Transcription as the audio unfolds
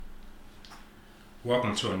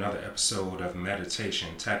Welcome to another episode of Meditation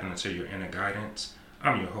Tapping into Your Inner Guidance.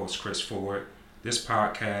 I'm your host, Chris Ford. This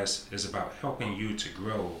podcast is about helping you to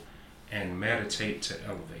grow and meditate to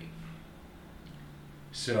elevate.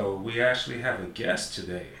 So, we actually have a guest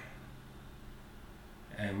today.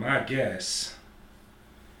 And my guest,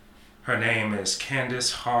 her name is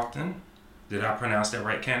Candice Haughton. Did I pronounce that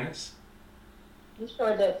right, Candice? You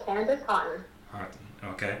sure did. Candice Haughton. Haughton,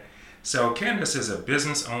 okay. So Candice is a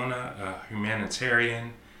business owner, a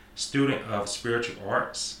humanitarian, student of spiritual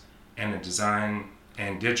arts and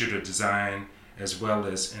digital design, as well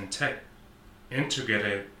as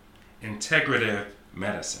integrative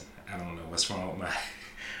medicine. I don't know what's wrong with my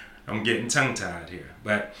I'm getting tongue-tied here.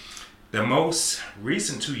 But the most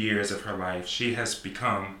recent 2 years of her life, she has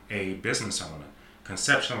become a business owner,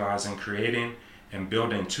 conceptualizing, creating, and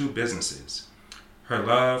building 2 businesses. Her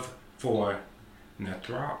love for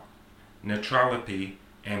neutrality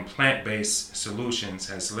and plant-based solutions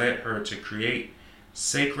has led her to create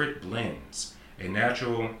Sacred Blends, a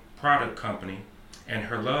natural product company, and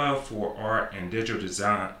her love for art and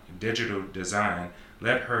digital design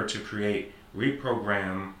led her to create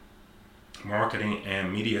Reprogram Marketing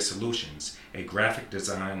and Media Solutions, a graphic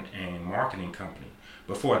design and marketing company.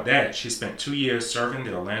 Before that, she spent 2 years serving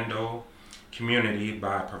the Orlando community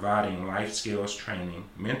by providing life skills training,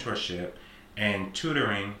 mentorship, and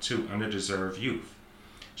tutoring to underdeserved youth.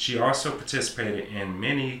 She also participated in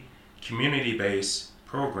many community-based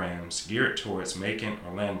programs geared towards making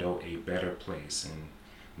Orlando a better place, and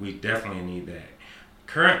we definitely need that.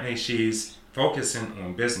 Currently, she's focusing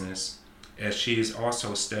on business as she's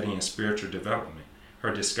also studying spiritual development,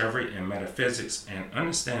 her discovery in metaphysics, and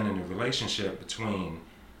understanding the relationship between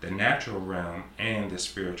the natural realm and the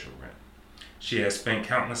spiritual realm. She has spent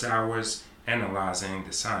countless hours analyzing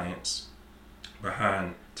the science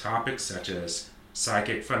behind topics such as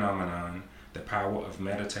psychic phenomenon, the power of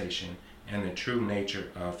meditation, and the true nature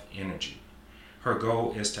of energy. Her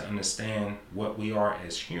goal is to understand what we are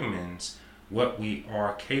as humans, what we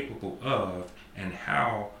are capable of, and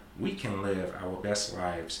how we can live our best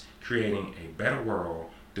lives, creating a better world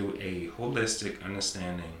through a holistic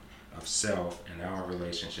understanding of self and our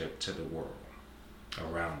relationship to the world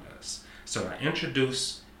around us. So I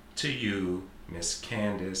introduce to you Miss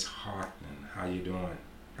Candice Haughton. How you doing?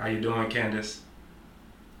 How you doing, Candice?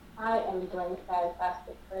 I am doing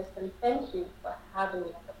fantastic, Chris, and thank you for having me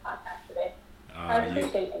on the podcast today. I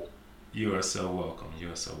appreciate it. You are so welcome.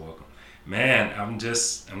 You are so welcome. Man, I'm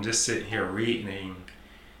just sitting here reading,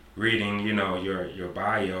 your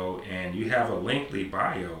bio, and you have a lengthy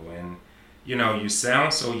bio, and you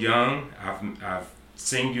sound so young. I've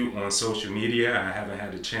seen you on social media. I haven't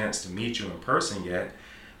had a chance to meet you in person yet.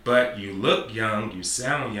 But you look young, you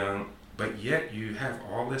sound young, but yet you have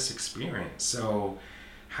all this experience. So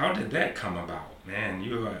how did that come about? Man,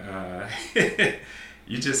 you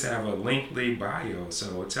just have a lengthy bio.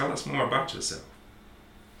 So tell us more about yourself.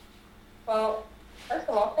 Well, first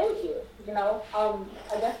of all, thank you.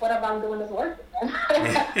 I guess whatever I'm doing is working.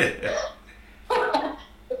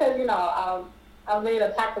 Because, I've made a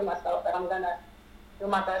pact with myself that I'm going to do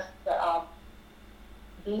my best to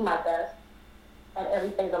be my best at every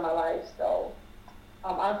phase of my life. So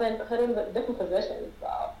I've been put in different positions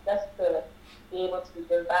just to be able to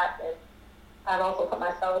give back, and I've also put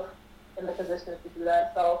myself in the position to do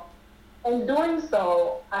that. So in doing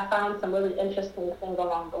so, I found some really interesting things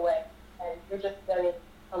along the way, and you're just getting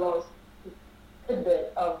a little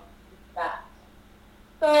tidbit of that.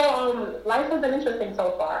 So life has been interesting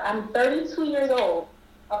so far. I'm 32 years old.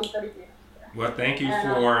 I'll be 33 next year. Well, thank you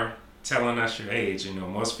for telling us your age.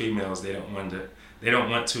 Most females, they don't want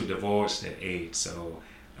to divulge their age. So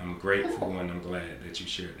I'm grateful and I'm glad that you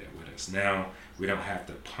shared that with us. Now we don't have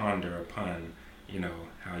to ponder upon,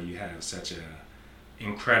 how you have such a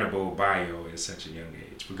incredible bio at such a young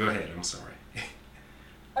age. But go ahead. I'm sorry.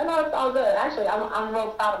 Oh no, it's all good. Actually, I'm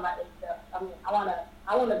real proud of my age. I mean, I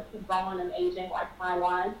wanna keep growing and aging like fine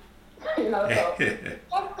wine. So that's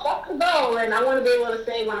the goal, and I want to be able to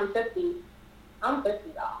say when I'm 50, I'm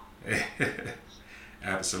 50, y'all.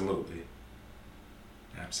 Absolutely.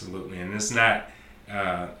 And it's not,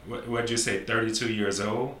 what'd you say, 32 years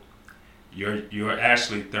old? You're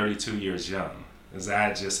actually 32 years young. Because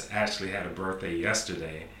I just actually had a birthday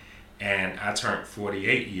yesterday, and I turned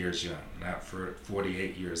 48 years young, not for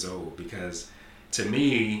 48 years old. Because to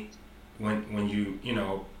me, when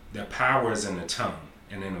the power is in the tongue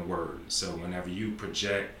and in the words. So whenever you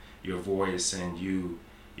project your voice and you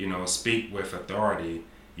speak with authority,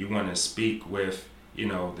 you want to speak with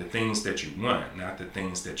the things that you want, not the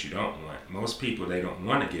things that you don't want. Most people, they don't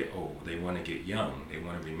want to get old. They want to get young. They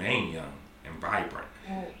want to remain young and vibrant.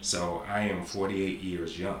 So I am 48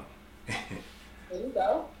 years young. There you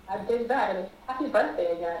go. I did that. And happy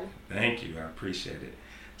birthday again. Thank you. I appreciate it.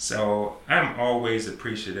 So I'm always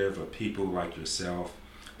appreciative of people like yourself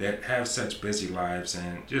that have such busy lives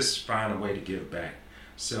and just find a way to give back.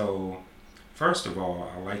 So first of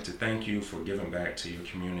all, I'd like to thank you for giving back to your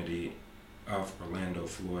community of Orlando,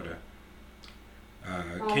 Florida.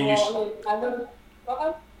 Can you? Well, I'm gonna go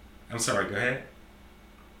ahead. I'm sorry. Go ahead.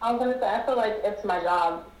 I was gonna say I feel like it's my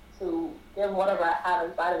job to give whatever I have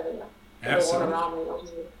inside of me to the world Absolutely. around me.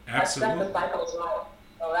 That's the Absolutely. cycle of life.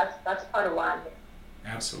 So that's part of why I'm here.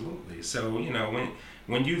 Absolutely. So,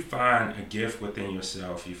 when you find a gift within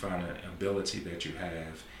yourself, you find an ability that you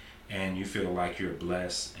have, and you feel like you're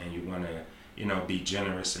blessed, and you want to, be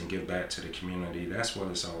generous and give back to the community. That's what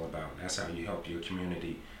it's all about. That's how you help your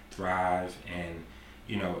community thrive and,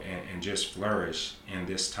 and just flourish in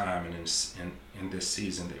this time and in this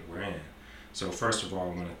season that we're in. So, first of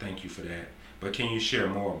all, I want to thank you for that. But can you share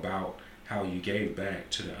more about how you gave back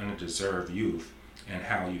to the underdeserved youth and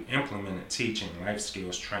how you implemented teaching, life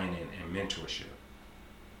skills training, and mentorship?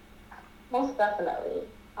 Most definitely.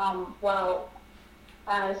 Well,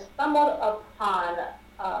 I stumbled upon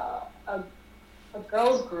a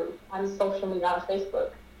girls group on social media on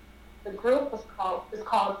Facebook. The group is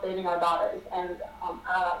called Saving Our Daughters, and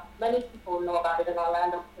many people know about it in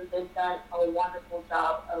Orlando because they've done a wonderful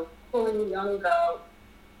job of pulling young girls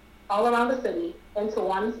all around the city into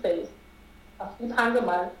one space a few times a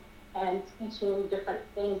month and teaching different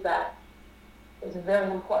things that is very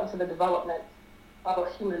important to the development of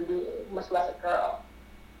a human being, much less a girl.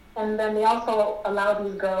 And then they also allow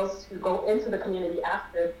these girls to go into the community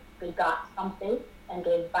after they got something and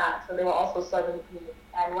gave back. So they were also serving the community.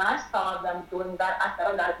 And when I saw them doing that, I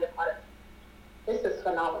said, I gotta be a part of this. This is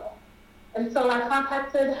phenomenal. And so I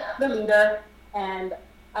contacted the leader and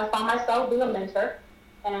I found myself being a mentor.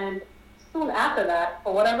 And soon after that,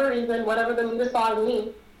 for whatever reason, whatever the leader saw in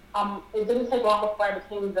me, it didn't take long before I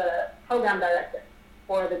became the program director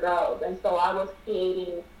for the girls. And so I was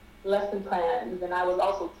creating lesson plans, and I was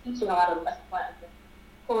also teaching a lot of lesson plans and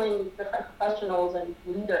pulling different professionals and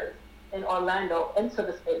leaders in Orlando into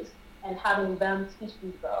the space and having them teach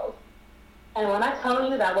these girls. And when I tell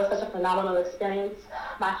you that was such a phenomenal experience,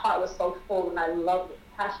 my heart was so full and I loved it.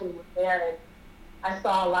 Passion was there, and I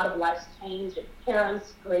saw a lot of lives change and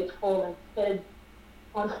parents grateful and kids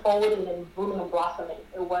unfolding and blooming and blossoming.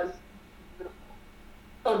 It was beautiful.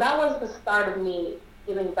 So that was the start of me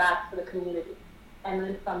giving back to the community. And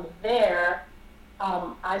then from there,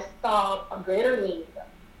 I saw a greater need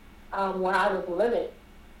where I was living.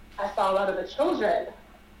 I saw a lot of the children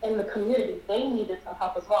in the community. They needed some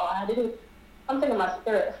help as well. Something in my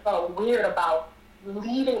spirit felt weird about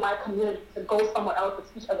leaving my community to go somewhere else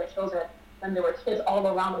to teach other children when there were kids all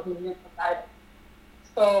around me who needed some guidance.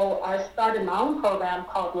 So I started my own program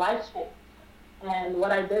called Life Change. And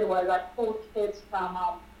what I did was I pulled kids from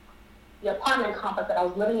the apartment complex that I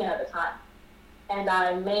was living in at the time. And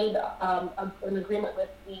I made an agreement with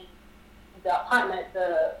the apartment,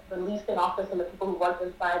 the leasing office, and the people who worked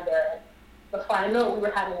inside there. And before I knew it, we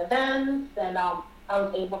were having events, and I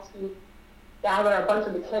was able to gather a bunch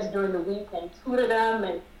of the kids during the week and tutor them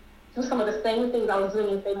and do some of the same things I was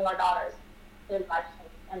doing in Saving Our Daughters in Life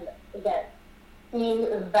Change. And again, seeing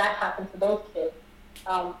that happen to those kids,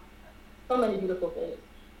 so many beautiful things,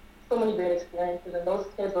 so many great experiences, and those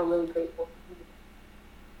kids were really grateful to me.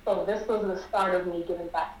 So this was the start of me giving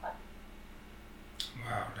back.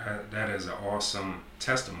 Wow, that is an awesome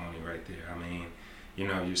testimony right there. I mean,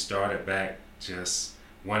 you started back just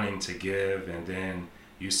wanting to give, and then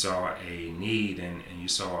you saw a need and you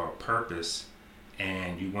saw a purpose,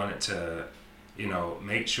 and you wanted to,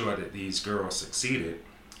 make sure that these girls succeeded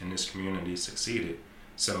and this community succeeded.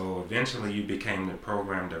 So eventually you became the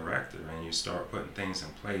program director, and you start putting things in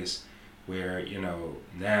place where,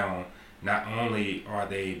 now not only are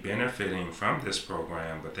they benefiting from this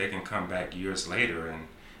program, but they can come back years later and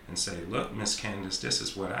say, look, Miss Candice, this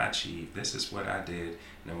is what I achieved, this is what I did,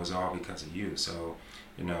 and it was all because of you. So,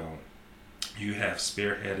 you have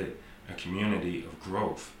spearheaded a community of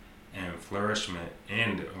growth and flourishment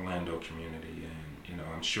in the Orlando community, and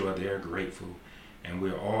I'm sure they're grateful, and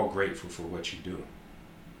we're all grateful for what you do.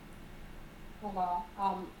 Oh, well,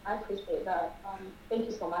 I appreciate that. Thank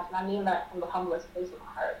you so much, and I mean that from the humblest place of my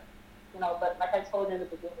heart. But like I told you in the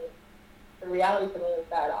beginning, the reality for me is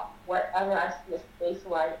that wherever I see a space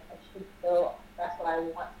where I should feel that's what I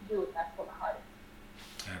want to do, that's what my heart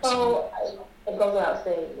is. Absolutely. So it goes without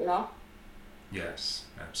saying, Yes,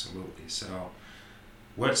 absolutely. So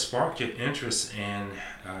what sparked your interest in,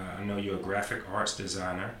 I know you're a graphic arts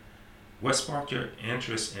designer, What sparked your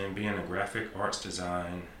interest in being a graphic arts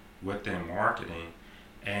design within marketing?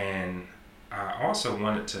 And I also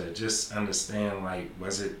wanted to just understand, like,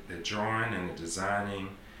 was it the drawing and the designing,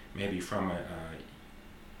 maybe from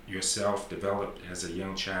yourself developed as a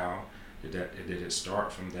young child? Did it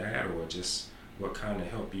start from that, or just what kind of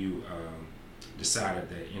helped you decided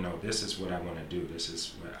that this is what I want to do? This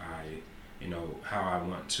is what how I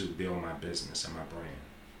want to build my business and my brand.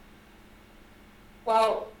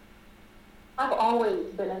 Well, I've always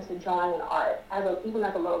been into drawing and art, even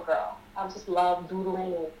as a little girl. I just love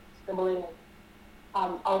doodling and scribbling,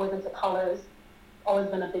 and always into colors. Always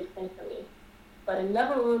been a big thing for me. But it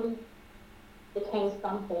never really became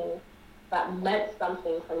something that meant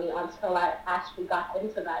something for me until I actually got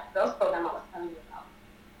into that girls program I was telling you about.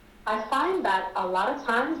 I find that a lot of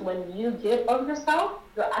times when you give of yourself,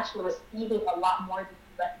 you're actually receiving a lot more than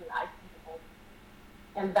you recognize.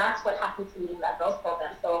 And that's what happened to me in that girls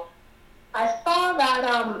program. So I saw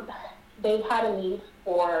that they had a need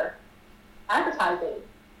for advertising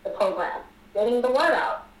the program, getting the word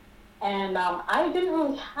out. And I didn't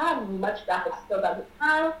really have much graphic skills at the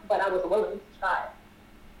time, but I was willing to try.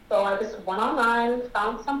 So I just went online,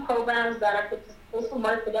 found some programs that I could just pull some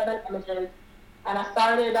words together and images, and I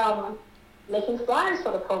started making flyers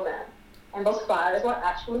for the program. And those flyers were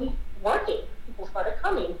actually working. People started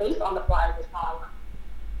coming based on the flyers they saw online.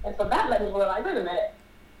 And so that led me to realize, wait a minute,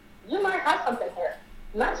 you might have something here.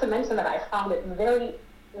 Not to mention that I found it very,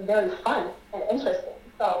 very fun and interesting.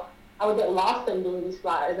 So I would get lost in doing these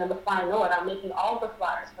flyers, and before I know it, I'm making all the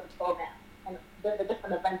flyers for the program and the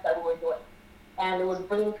different events that we were doing. And it was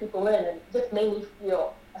bringing people in, and it just made me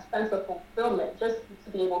feel a sense of fulfillment just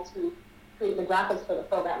to be able to create the graphics for the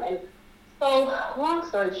program. And so, long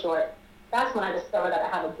story short, that's when I discovered that I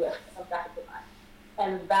have a gift of graphic design.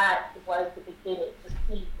 And that was the beginning, the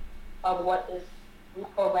seed of what is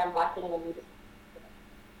reprogram marketing and media.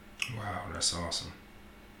 Wow, that's awesome.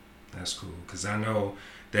 That's cool, because I know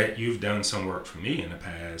that you've done some work for me in the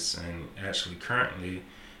past, and actually currently,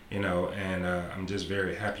 and I'm just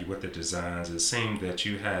very happy with the designs. It seems that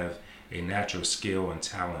you have a natural skill and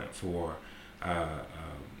talent for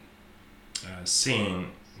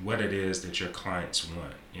seeing what it is that your clients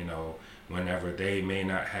want, whenever they may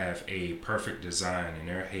not have a perfect design in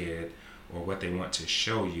their head or what they want to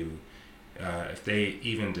show you. If they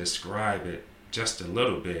even describe it just a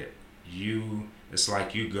little bit, it's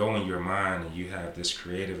like you go in your mind and you have this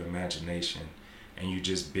creative imagination, and you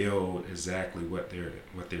just build exactly what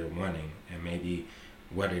they're wanting, and maybe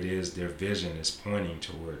what it is their vision is pointing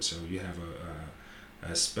towards. So you have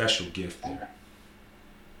a special gift there.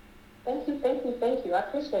 Thank you. I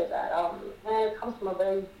appreciate that. And it comes from a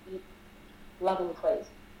very deep, loving place,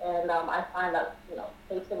 and I find that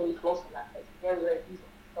creativity flows from that place very, very easily.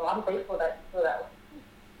 So I'm grateful that you feel that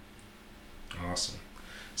way. Awesome.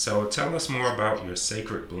 So tell us more about your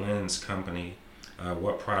Sacred Blends company,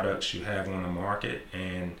 what products you have on the market,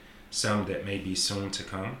 and some that may be soon to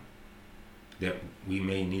come that we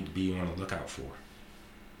may need to be on the lookout for.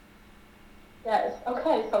 Yes.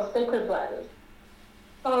 Okay. So Sacred Blends.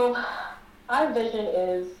 So our vision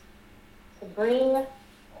is to bring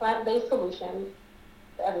plant-based solutions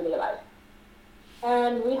to everyday life.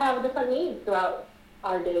 And we have different needs throughout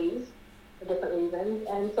our days for different reasons.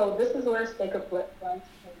 And so this is where Sacred Blends came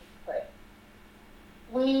into play.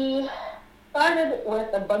 We started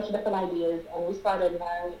with a bunch of different ideas, and we started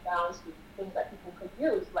narrowing it down to things that people could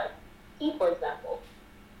use, like tea, for example.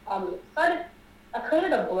 I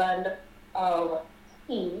created a blend of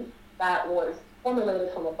tea that was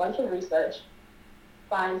formulated from a bunch of research,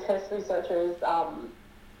 scientists, researchers,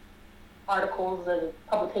 articles and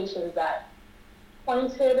publications that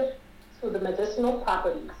pointed to the medicinal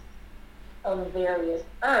properties of various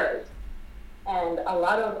herbs. And a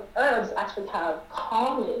lot of herbs actually have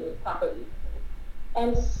calming properties.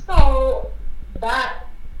 And so that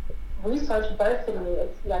research birthed in me a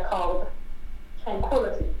tea I called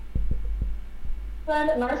Tranquility. And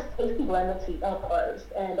a nice tasty blend of herbs.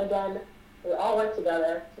 And again, they all work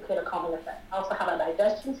together to create a calming effect. I also have a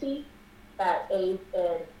digestion tea that aids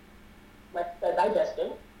in the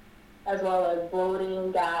digestion, as well as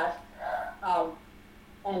bloating, gas,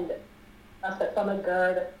 and stomach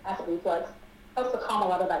GERD, acid reflux. Helps to calm a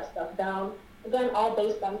lot of that stuff down. Again, all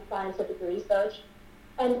based on scientific research.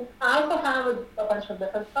 And I also have a bunch of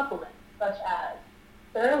different supplements, such as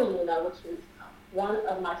spirulina, which is one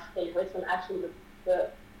of my favorites, and actually the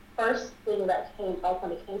first thing that came up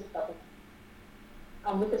when it came to supplements.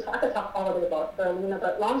 I could talk all day about spirulina,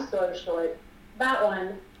 but long story short, that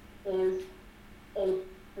one is a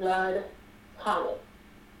blood tonic.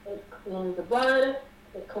 It cleans the blood,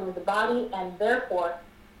 it cleans the body, and therefore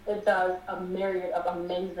it does a myriad of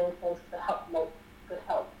amazing things to help promote good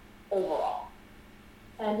health overall.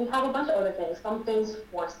 And we have a bunch of other things. Some things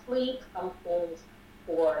for sleep, some things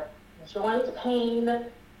for joint pain,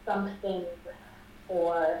 some things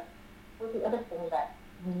for, what's the other thing that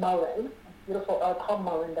mullein, a beautiful herb called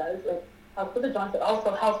mullein does? It helps with the joints. It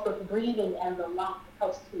also helps with breathing and the lungs. It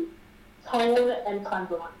helps to tone and cleanse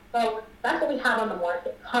the lungs. So that's what we have on the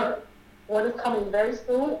market currently. What is coming very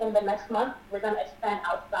soon in the next month, we're going to expand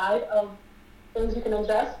outside of things you can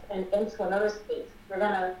ingest and into another space. We're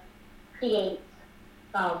going to create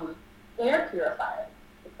some air purifiers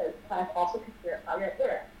because plants also can purify your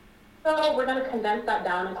air. So we're going to condense that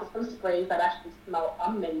down into some sprays that actually smell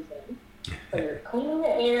amazing. So you're cleaning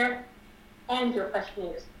your air and you're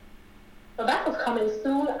freshening your skin. So that's what's coming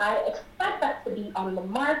soon. I expect that to be on the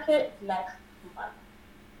market next month.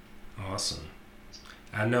 Awesome.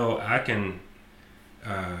 I know I can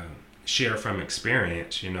share from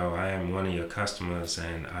experience. You know, I am one of your customers,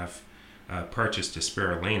 and I've purchased the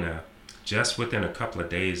spirulina. Just within a couple of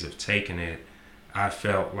days of taking it, I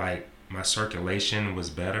felt like my circulation was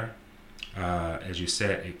better. As you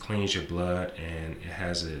said, it cleans your blood, and it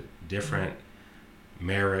has a different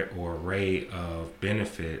merit or array of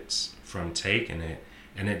benefits from taking it.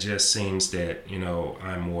 And it just seems that, you know,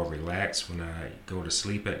 I'm more relaxed when I go to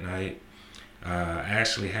sleep at night. I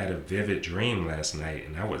actually had a vivid dream last night,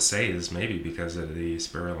 and I would say it's maybe because of the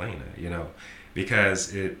spirulina, you know,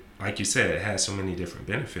 because it, like you said, it has so many different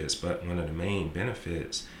benefits, but one of the main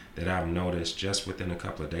benefits that I've noticed just within a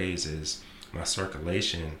couple of days is my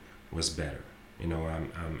circulation was better. You know,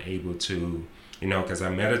 I'm able to, you know, because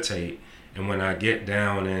I meditate, and when I get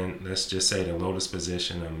down in, let's just say, the lotus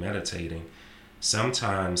position, I'm meditating,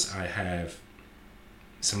 sometimes I have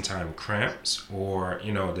cramps, or,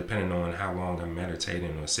 you know, depending on how long I'm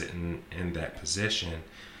meditating or sitting in that position,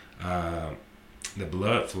 the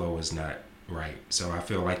blood flow is not right. So I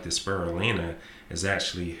feel like the spirulina is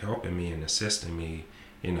actually helping me and assisting me,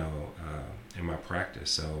 you know, in my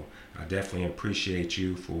practice. So I definitely appreciate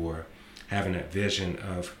you for having that vision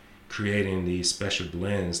of creating these special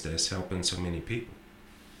blends that's helping so many people.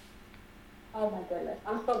 Oh my goodness,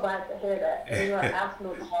 I'm so glad to hear that. And you are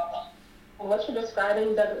absolutely welcome. And what you're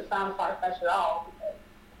describing doesn't sound far-fetched at all, because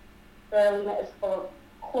spirulina is full of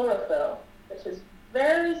chlorophyll, which is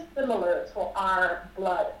very similar to our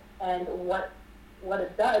blood. And what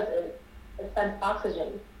it does is it sends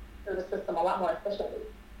oxygen through the system a lot more efficiently.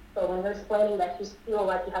 So when you're explaining that you feel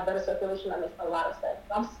like you have better circulation, that makes a lot of sense.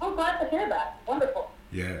 I'm so glad to hear that. Wonderful.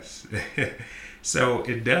 Yes. So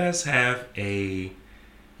it does have a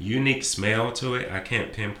unique smell to it. I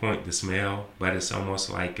can't pinpoint the smell, but it's almost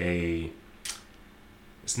like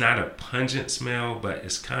it's not a pungent smell, but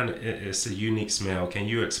it's a unique smell. Can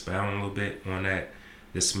you expound a little bit on that,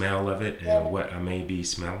 the smell of it, and what I may be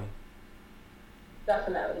smelling?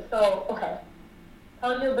 Definitely. So, okay.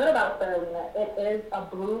 Tell you a bit about spirulina. It is a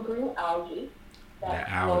blue-green algae. The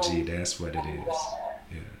algae, that's what it is.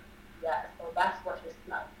 Yeah. Yeah, so that's what you're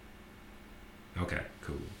smelling. Okay,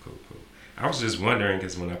 cool. I was just wondering,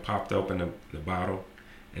 because when I popped open the bottle,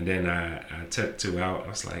 and then I took two out, I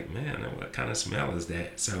was like, man, what kind of smell is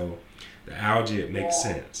that? So the algae, it makes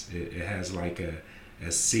sense. It has like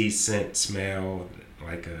a sea scent smell,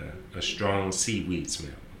 like a strong seaweed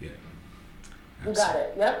smell. Yeah. You got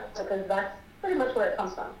it. Yep. Because that's pretty much where it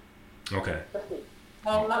comes from. Okay. The sea.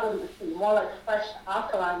 Well, not really the sea. More like fresh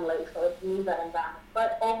alkaline lake, so it needs that environment.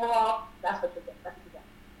 But overall, that's what you get. That's what you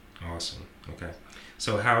get. Awesome. Okay.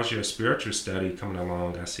 So how's your spiritual study coming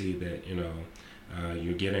along? I see that, you know,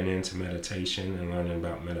 you're getting into meditation and learning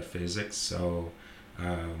about metaphysics. So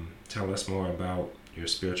tell us more about your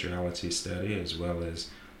spirituality study, as well as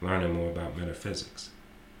learning more about metaphysics.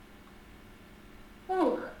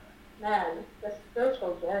 Oh, man, the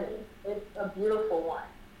spiritual journey is a beautiful one.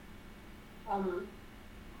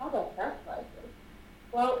 How do I characterize it?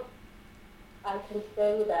 Well, I can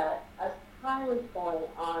say that as time is going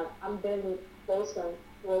on, I'm getting closer and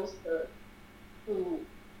closer to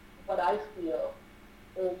what I feel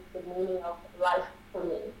is the meaning of life for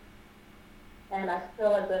me. And I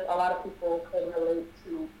feel as if a lot of people could relate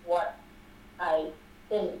to what I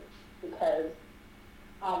think, because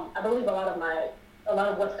I believe a lot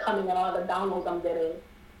of what's coming and all the downloads I'm getting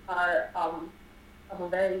are of a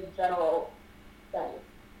very general sense.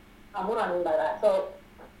 What do I mean by that? So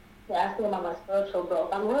you're asking about my spiritual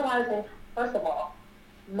growth. I'm realizing, first of all,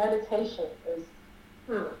 meditation is,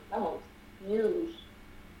 that one's huge,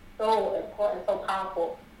 so important, so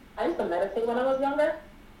powerful. I used to meditate when I was younger,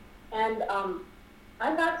 and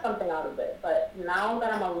I got something out of it. But now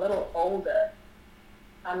that I'm a little older,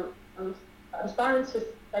 I'm starting to,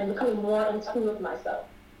 I'm becoming more in tune with myself.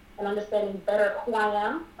 and understanding better who I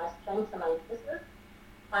am, my strengths and my weaknesses,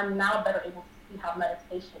 I'm now better able to see how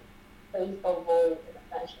meditation plays a role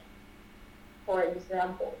in ascension. For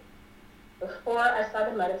example, before I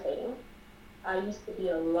started meditating, I used to be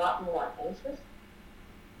a lot more anxious,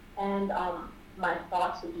 and my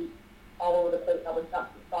thoughts would be all over the place. I would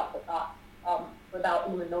jump from thought to thought without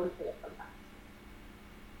even noticing it sometimes.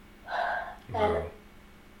 Wow. And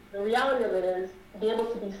the reality of it is, to be able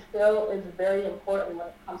to be still is very important when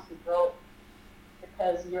it comes to growth,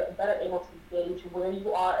 because you're better able to gauge where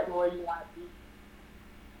you are and where you want to be.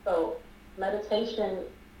 So meditation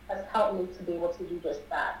has helped me to be able to do just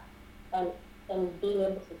that. And in being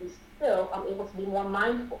able to be still, I'm able to be more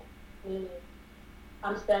mindful, meaning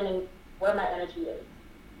understanding where my energy is,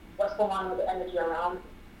 what's going on with the energy around me,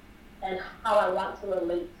 and how I want to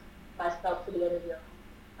relate myself to the energy around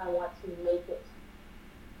me. I want to make it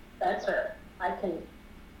better. I can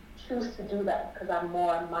choose to do that because I'm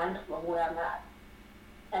more mindful of where I'm at.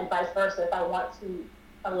 And vice versa, if I want to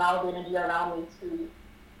allow the energy around me to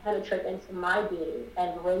penetrate into my being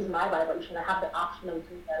and raise my vibration, I have the option of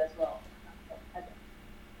doing that as well.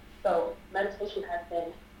 So meditation has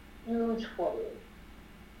been huge for me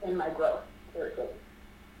in my growth spiritually.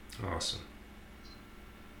 Awesome.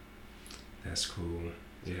 That's cool.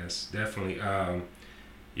 Yes, definitely.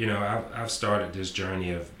 I've started this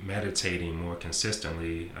journey of meditating more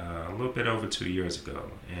consistently a little bit over 2 years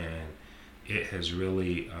ago, and it has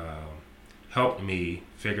really helped me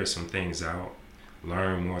figure some things out,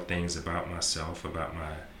 learn more things about myself, about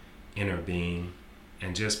my inner being,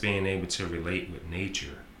 and just being able to relate with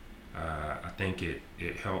nature. I think it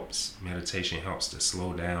helps, meditation helps to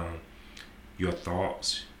slow down your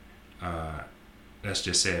thoughts. Let's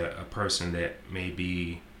just say a person that may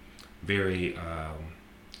be very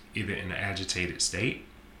either in an agitated state,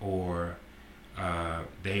 or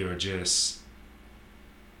they are just,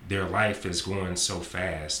 their life is going so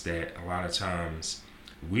fast that a lot of times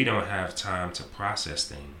we don't have time to process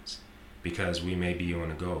things because we may be on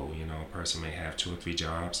the go. A person may have 2 or 3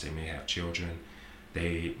 jobs, they may have children,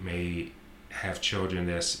 they may have children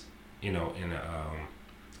that's, in a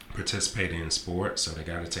participating in sports, so they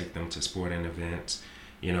got to take them to sporting events.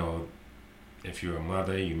 If you're a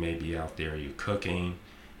mother, you may be out there, you're cooking,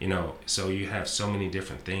 so you have so many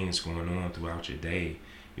different things going on throughout your day.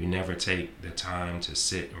 You never take the time to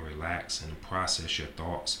sit and relax and process your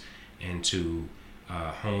thoughts, and to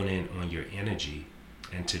hone in on your energy,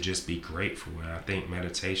 and to just be grateful. And I think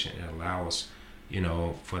meditation, it allows,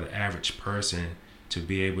 for the average person to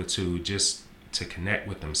be able to just to connect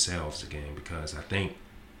with themselves again, because I think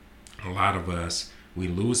a lot of us, we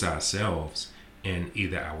lose ourselves in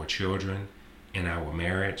either our children, in our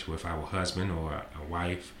marriage with our husband or a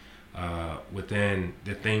wife, within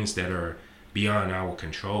the things that are beyond our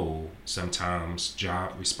control, sometimes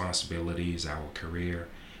job responsibilities, our career,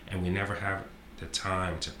 and we never have the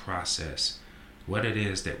time to process what it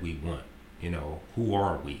is that we want. Who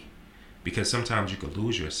are we? Because sometimes you could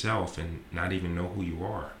lose yourself and not even know who you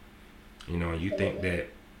are. You think that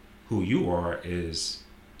who you are is,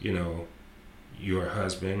 your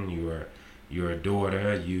husband, your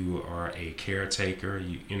daughter, you are a caretaker,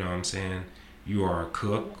 you know what I'm saying? You are a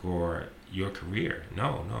cook, or your career.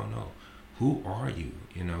 No. Who are you?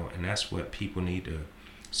 And that's what people need to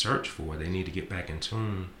search for. They need to get back in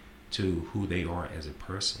tune to who they are as a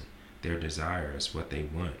person, their desires, what they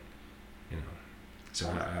want. So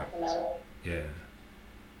yeah.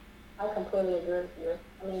 I completely agree with you.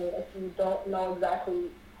 I mean, if you don't know exactly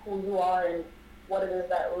who you are and what it is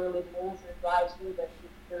that really moves and drives you, then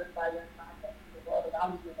you're by your context, the world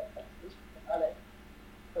around you, and expectations of others.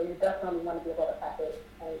 So you definitely want to be able to tap it,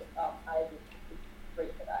 and I agree.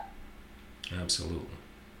 Great for that.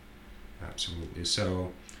 Absolutely.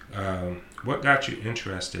 So, what got you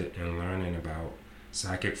interested in learning about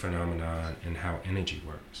psychic phenomenon and how energy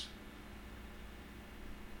works?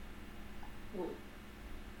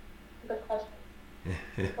 Good question.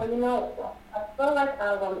 Well, I feel like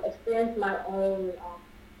I've experienced my own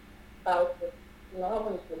bouts with, I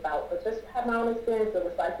wouldn't say bout, but just have my own experience with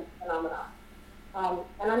the psychic phenomenon.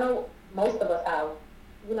 And I know most of us have,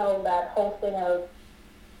 that whole thing of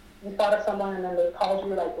you thought of someone and then they called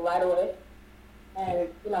you like right away. And,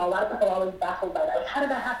 a lot of people are always baffled by that. Like, how did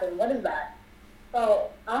that happen? What is that? So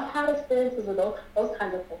I've had experiences with those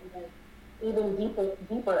kinds of things, and even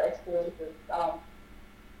deeper experiences.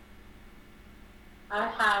 I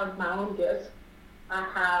have my own gifts. I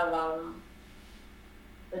have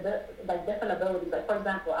different abilities. Like, for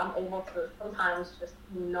example, I'm able to sometimes just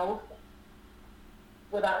know things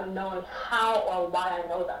without knowing how or why I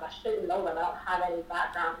know them. I shouldn't know them. I don't have any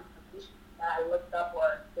background information that I looked up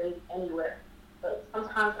or read anywhere. But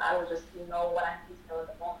sometimes I will just know what I need to know in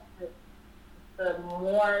the moment. The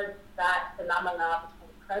more that phenomenon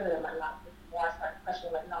became present in my life, the more I started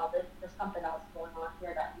questioning, like, no, there's something else going on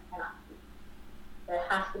here that we cannot see. There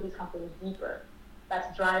has to be something deeper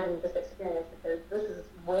that's driving this experience, because this is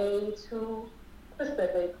way too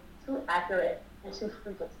specific, too accurate, and too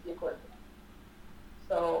frequent to be according to me.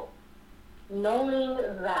 So knowing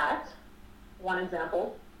that, one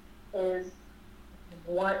example, is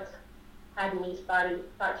what had me start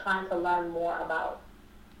trying to learn more about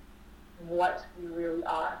what we really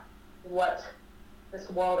are, what this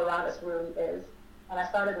world around us really is. And I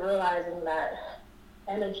started realizing that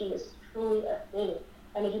energy is truly a thing,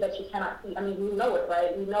 energy that you cannot see. I mean, we know it,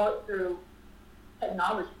 right? We know it through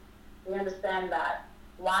technology. We understand that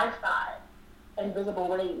Wi-Fi and visible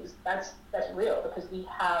waves, that's real, because we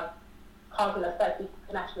have cause and effect. We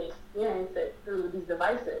can actually experience it through these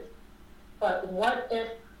devices. But what if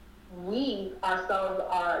we ourselves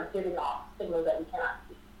are giving off signals that we cannot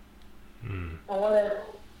see? And what if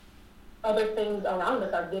other things around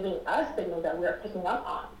us are giving us signals that we're picking up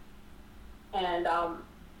on? And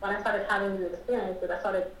when I started having these experiences, I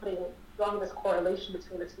started drawing this correlation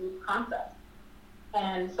between the two concepts.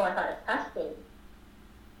 And so I started testing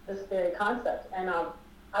this very concept. And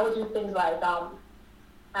I would do things like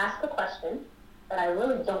ask a question that I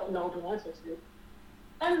really don't know the answer to.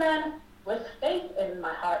 And then, with faith in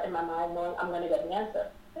my heart, in my mind, knowing I'm going to get the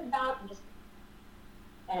answer, sit down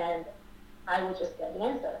and I would just get the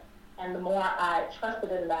answer. And the more I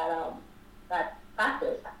trusted in that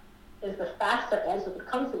practice, is the faster answers would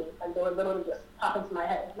come to me. Like, they would literally just pop into my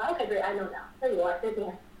head. I'm like, okay, great, I know now. There you are, here's the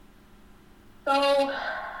answer. So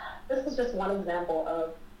this is just one example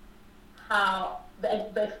of how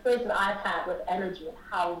the experience that I've had with energy and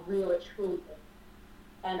how real it truly is.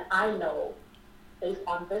 And I know, based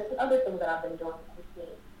on this and other things that I've been doing and seeing,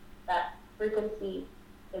 that frequency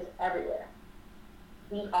is everywhere.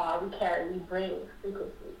 We bring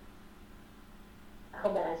frequency. I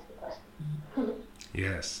hope that answers the question.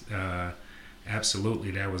 Yes,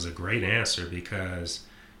 absolutely. That was a great answer, because,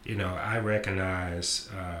 I recognize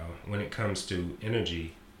when it comes to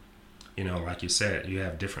energy, like you said, you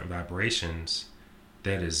have different vibrations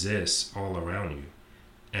that exist all around you.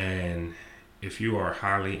 And if you are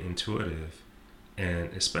highly intuitive,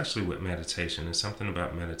 and especially with meditation, there's something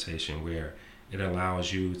about meditation where it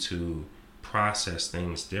allows you to process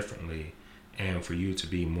things differently and for you to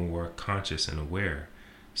be more conscious and aware.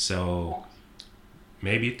 So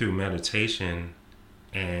maybe through meditation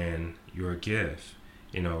and your gift,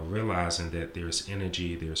 realizing that there's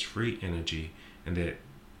energy, there's free energy, and that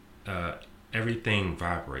everything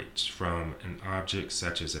vibrates, from an object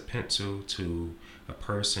such as a pencil to a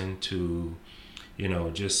person to,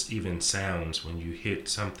 just even sounds. When you hit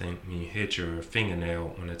something, when you hit your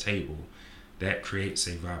fingernail on a table, that creates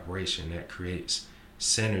a vibration, that creates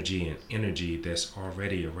synergy and energy that's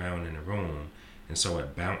already around in the room. And so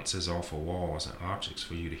it bounces off of walls and objects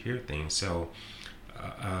for you to hear things. So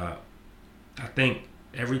I think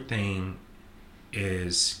everything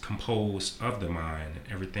is composed of the mind.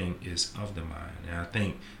 Everything is of the mind. And I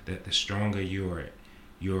think that the stronger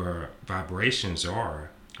your vibrations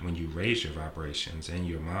are, when you raise your vibrations and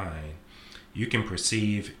your mind, you can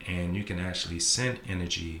perceive and you can actually send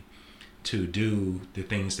energy to do the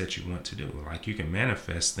things that you want to do. Like, you can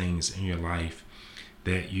manifest things in your life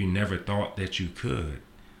that you never thought that you could.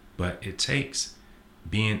 But it takes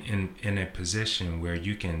being in a position where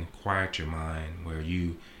you can quiet your mind, where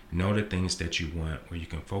you know the things that you want, where you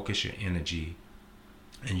can focus your energy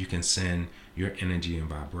and you can send your energy and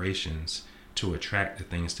vibrations to attract the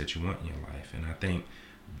things that you want in your life. And I think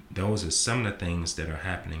those are some of the things that are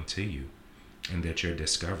happening to you and that you're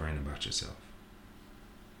discovering about yourself.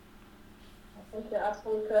 I think you're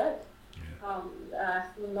absolutely correct. Yeah.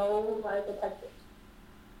 My detective.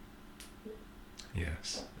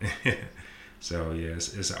 Yes. So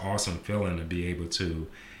yes, it's an awesome feeling to be able to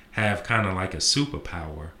have kind of like a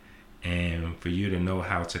superpower, and for you to know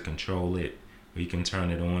how to control it, where you can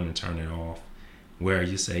turn it on and turn it off, where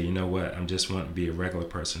you say, you know what, I'm just want to be a regular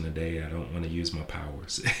person today. I don't want to use my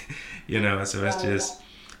powers. So it's just,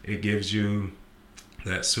 it gives you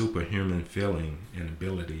that superhuman feeling and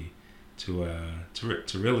ability to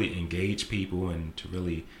really engage people and to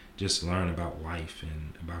really just learn about life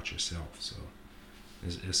and about yourself. So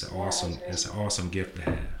it's an awesome gift to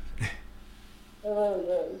have. It really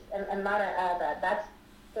is. And might I add that that's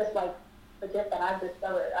just like the gift that I've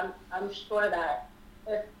discovered. I'm sure that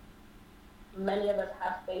if many of us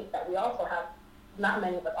have faith, that we also have, not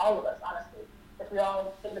many, but all of us, honestly, if we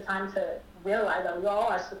all take the time to realize that we all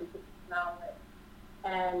are superhuman now,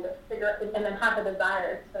 and then have the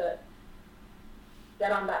desire to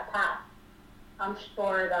get on that path, I'm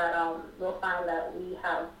sure that we'll find that we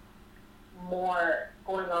have more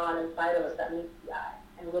going on inside of us that meets the eye,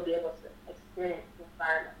 and we'll be able to experience the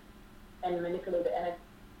environment and manipulate the energy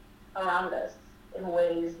around us in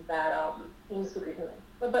ways that seem superhuman.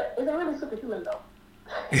 But is it really superhuman though?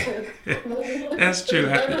 That's true.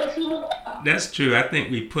 That's true. I think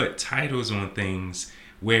we put titles on things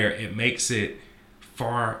where it makes it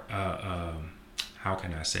far. How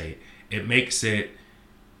can I say? It makes it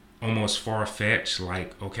almost far fetched.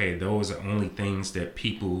 Like, okay, those are only things that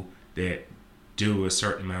people that do a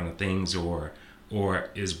certain amount of things, or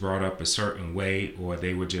is brought up a certain way, or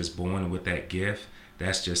they were just born with that gift.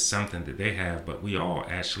 That's just something that they have. But we all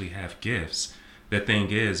actually have gifts. The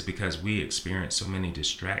thing is, because we experience so many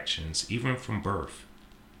distractions, even from birth,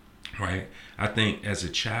 right? I think as a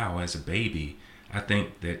child, as a baby, I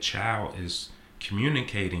think that child is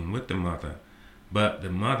communicating with the mother, but the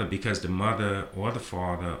mother, because the mother or the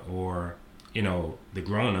father or, the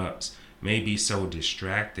grown-ups may be so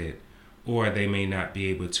distracted, or they may not be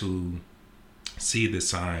able to see the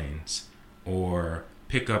signs or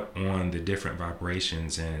pick up on the different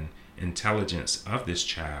vibrations and intelligence of this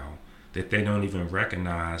child, that they don't even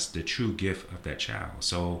recognize the true gift of that child.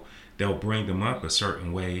 So they'll bring them up a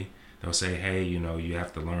certain way. They'll say, hey, you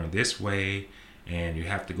have to learn this way, and you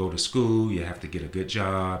have to go to school, you have to get a good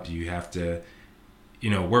job, you have to,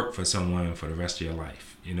 work for someone for the rest of your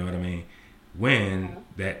life. You know what I mean? When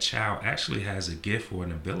that child actually has a gift or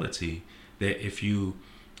an ability, that if you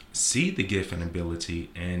see the gift and ability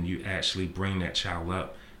and you actually bring that child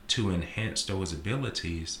up to enhance those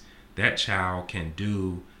abilities, that child can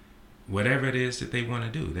do whatever it is that they want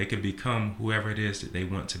to do. They could become whoever it is that they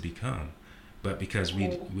want to become. But because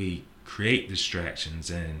we create distractions,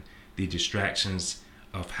 and the distractions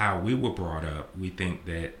of how we were brought up, we think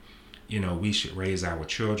that, we should raise our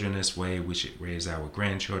children this way, we should raise our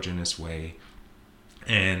grandchildren this way.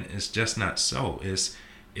 And it's just not so.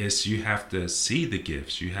 It's you have to see the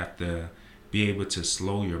gifts. You have to be able to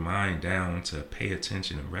slow your mind down to pay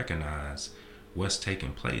attention and recognize what's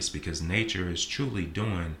taking place, because nature is truly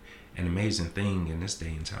doing an amazing thing in this day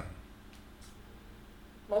and time.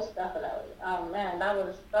 Most definitely. Man, that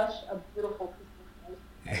was such a beautiful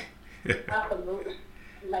piece of information. Absolutely.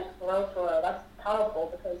 Like, for real, that's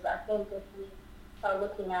powerful, because I think if we start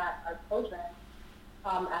looking at our children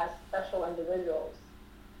as special individuals,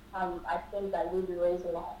 I think that we'll be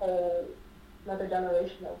raising a whole another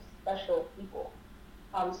generation of special people.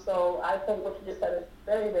 So I think what you just said is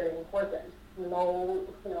very, very important. I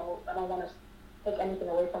don't want to take anything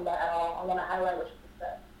away from that at all. I want to highlight what you just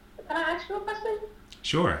said. But can I ask you a question?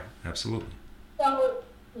 Sure, absolutely. So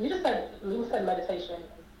you said meditation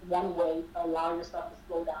is one way to allow yourself to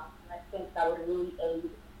slow down, and I think that would really aid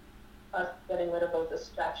us getting rid of those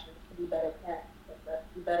distractions to be better parents, to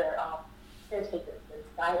be better caretakers and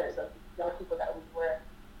guiders of the young people that we were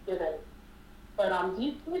given. But can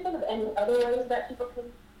you think of any other ways that people can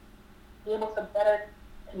be able to better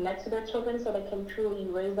connect to their children so they can truly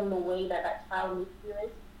raise them the way that that child needs to be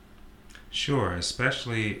raised? Sure,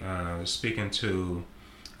 especially speaking to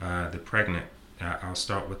the pregnant. I'll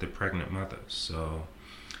start with the pregnant mothers. So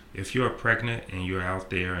if you're pregnant and you're out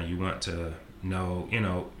there and you want to know,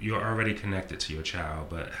 you're already connected to your child,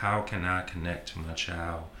 but how can I connect to my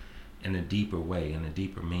child in a deeper way, in a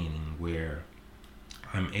deeper meaning, where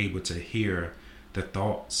I'm able to hear the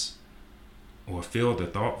thoughts or feel the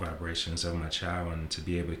thought vibrations of my child, and to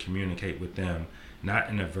be able to communicate with them, not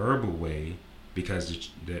in a verbal way, because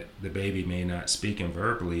the baby may not speak in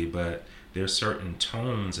verbally, but there's certain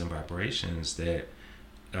tones and vibrations that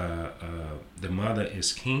the mother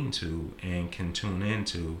is keen to and can tune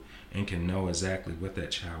into, and can know exactly what that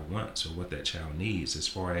child wants or what that child needs. As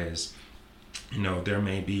far as, there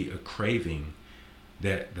may be a craving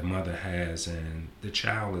that the mother has, and the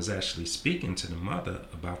child is actually speaking to the mother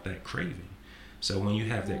about that craving. So when you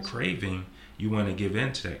have that craving, you want to give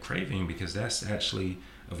in to that craving, because that's actually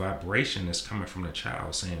a vibration that's coming from the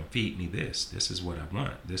child saying, feed me this. This is what I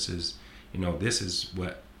want. This is, this is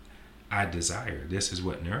what I desire. This is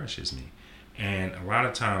what nourishes me. And a lot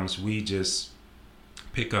of times we just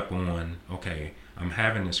pick up on, okay, I'm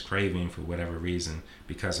having this craving for whatever reason.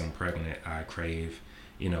 Because I'm pregnant, I crave,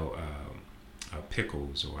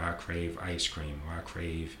 pickles, or I crave ice cream, or I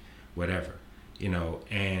crave whatever,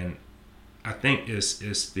 and I think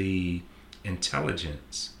it's the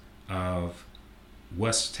intelligence of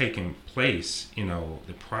what's taking place,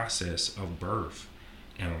 the process of birth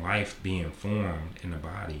and life being formed in the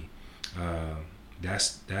body.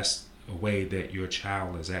 That's a way that your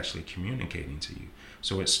child is actually communicating to you.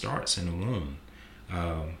 So it starts in the womb.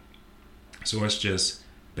 So it's just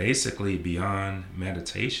basically beyond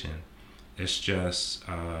meditation, it's just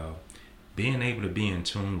being able to be in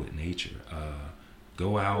tune with nature.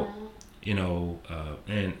 Go out,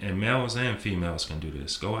 and males and females can do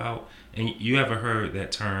this. Go out, and you ever heard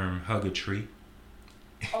that term, hug a tree?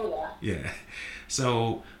 Oh yeah. Yeah.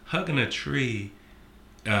 So hugging a tree,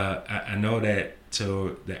 I know that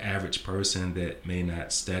to the average person that may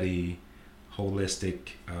not study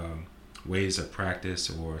holistic ways of practice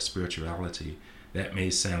or spirituality, that may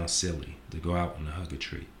sound silly to go out and hug a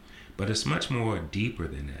tree. But it's much more deeper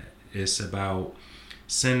than that. It's about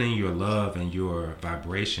sending your love and your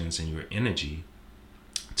vibrations and your energy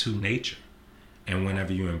to nature. And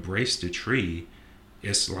whenever you embrace the tree,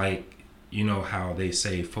 it's like, you know how they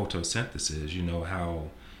say photosynthesis, you know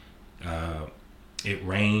how it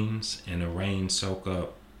rains and the rain soak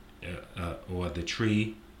up, or the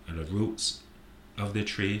tree, or the roots of the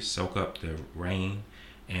tree soak up the rain,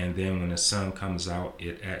 and then when the sun comes out,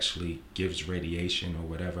 it actually gives radiation or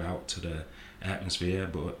whatever out to the atmosphere.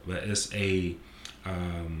 But it's the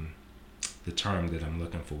term that I'm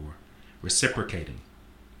looking for, reciprocating.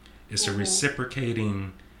 It's a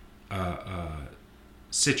reciprocating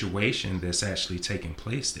situation that's actually taking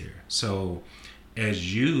place there. So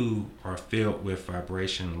as you are filled with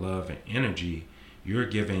vibration, love, and energy, you're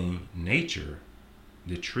giving nature,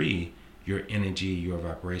 the tree, your energy, your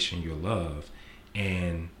vibration, your love.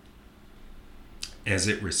 And as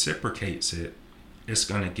it reciprocates it, it's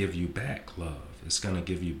going to give you back love. It's going to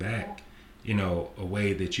give you back, a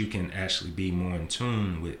way that you can actually be more in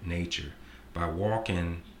tune with nature by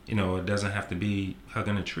walking. It doesn't have to be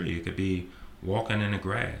hugging a tree. It could be walking in the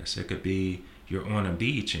grass. It could be you're on a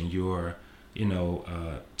beach and you're,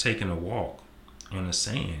 taking a walk on the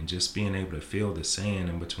sand, just being able to feel the sand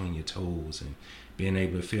in between your toes and being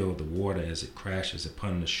able to feel the water as it crashes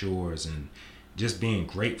upon the shores, and just being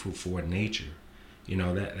grateful for nature.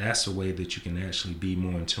 That's a way that you can actually be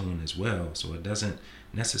more in tune as well. So it doesn't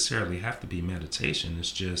necessarily have to be meditation.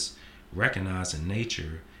 It's just recognizing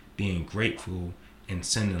nature, being grateful, and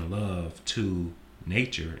sending love to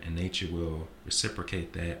nature, and nature will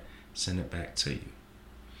reciprocate that, send it back to you.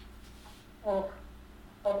 Oh,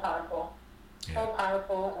 so powerful. Yeah. So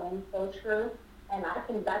powerful and so true. And I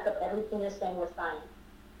can back up everything you're saying with science.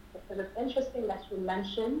 Because it's interesting that you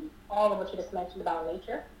mentioned all of what you just mentioned about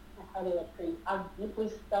nature and hugging a tree. I've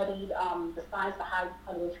deeply studied the science behind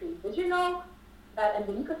hugging a tree. Did you know that,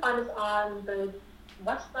 and you can find this on the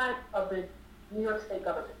website of the New York State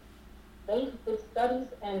government. They did studies,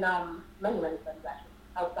 and many studies actually,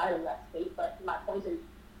 outside of that state, but my point is,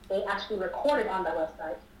 they actually recorded on their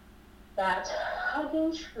website that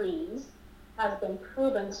hugging trees has been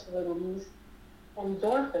proven to release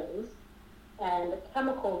endorphins and a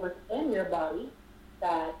chemical within your body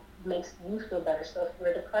that makes you feel better. So if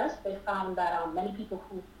you're depressed, they found that many people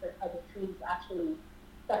who hug trees actually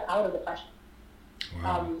step out of depression.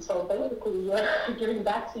 Wow. So basically, you're giving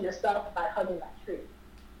back to yourself by hugging that tree.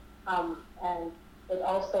 And it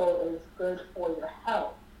also is good for your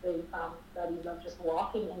health. They found studies of just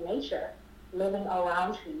walking in nature, living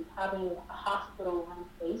around trees, having a hospital room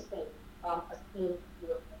facing a speed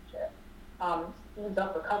view of nature, speeds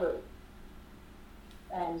up recovery.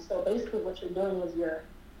 And so basically what you're doing is you're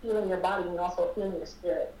healing your body and also healing your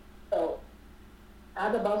spirit. So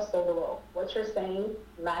as above, so below. What you're saying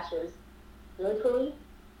matches spiritually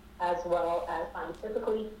as well as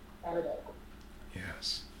scientifically and medically.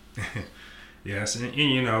 Yes. Yes, and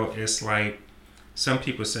it's like some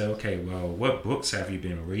people say, okay, well, what books have you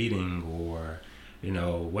been reading, or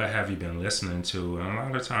what have you been listening to? And a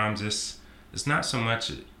lot of times it's not so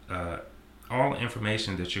much all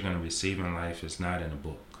information that you're going to receive in life is not in a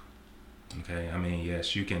book. Okay, I mean,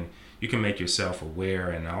 yes, you can make yourself aware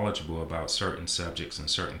and knowledgeable about certain subjects and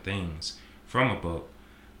certain things from a book,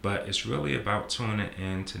 but it's really about tuning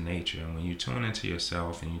into nature. And when you tune into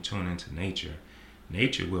yourself and you tune into nature,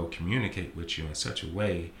 nature will communicate with you in such a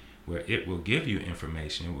way where it will give you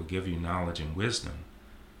information, it will give you knowledge and wisdom,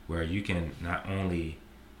 where you can not only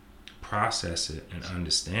process it and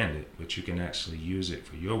understand it, but you can actually use it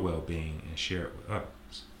for your well-being and share it with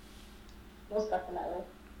others. Most definitely.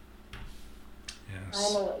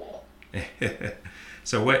 Yes. I know it.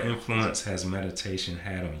 So what influence has meditation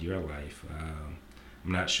had on your life?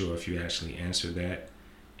 I'm not sure if you actually answered that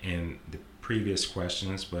in the previous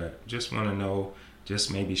questions, but just want to know,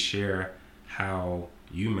 just maybe share how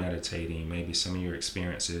you meditating, maybe some of your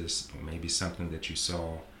experiences, or maybe something that you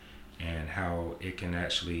saw, and how it can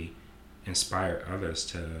actually inspire others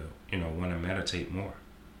to, want to meditate more.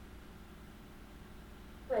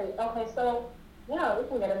 Great. Okay, so yeah, we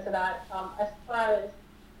can get into that. As far as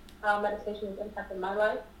how meditation has impacted my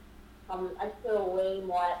life, I feel way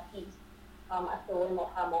more at peace. I feel way more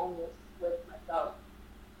harmonious with myself,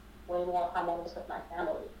 way more harmonious with my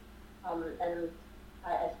family. And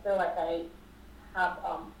I feel like I have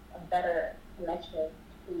a better connection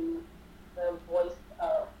to the voice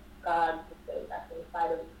of God that's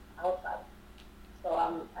inside of me, outside. So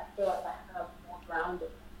I feel like I have more grounding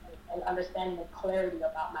and understanding and clarity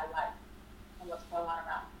about my life and what's going on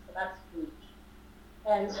around me. So that's huge.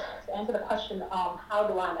 And to answer the question, how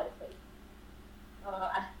do I meditate?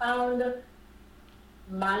 I found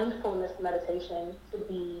mindfulness meditation to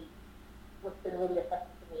be what's been really effective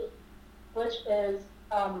for me, which is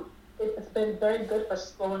it's been very good for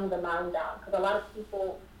slowing the mind down, because a lot of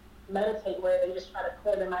people meditate where they just try to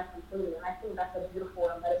clear their mind completely, and I think that's a beautiful way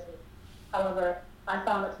of meditating. However, I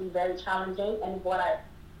found it to be very challenging, and what I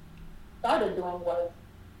started doing was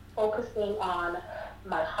focusing on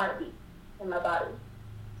my heartbeat in my body.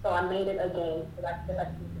 So I made it a game, because I guess I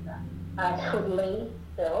can do that. I would lay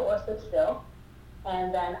still or sit still,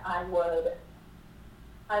 and then I would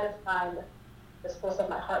try to find the source of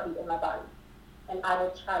my heartbeat in my body. And I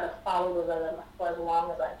would try to follow the rhythm for as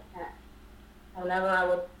long as I can. And whenever I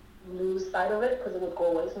would lose sight of it, because it would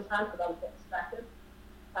go away sometimes because I would get distracted,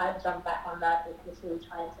 I'd jump back on that and continue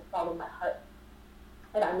trying to follow my heart.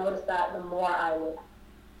 And I noticed that the more I would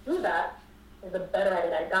do that, the better at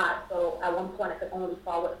it I got. So at one point I could only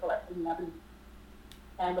follow it for like 11 weeks.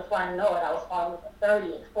 And before I know it, I was following it for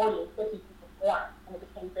 30 and 40 and 50 people more. And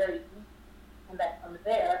it became very easy. And then from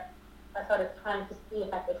there, I started trying to see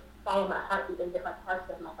if I could follow my heartbeat in different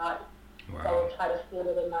parts of my body. Wow. So I would try to feel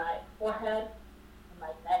it in my forehead, in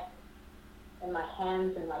my neck, in my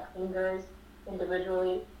hands, and my fingers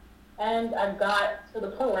individually. And I got to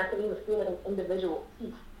the point where I could even feel it in individual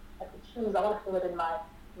teeth. I could choose, I want to feel it in my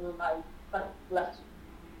front left tooth.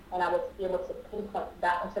 And I would be able to pinpoint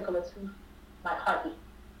that particular tooth, my heartbeat,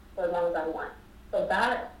 for as long as I want. So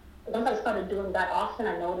that, once I started doing that often,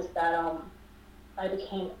 I noticed that I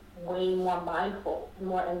became way more mindful and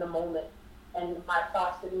more in the moment, and my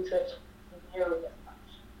thoughts didn't drift nearly as much.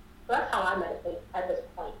 So that's how I meditate at this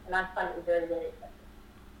point, and I find it very, very effective.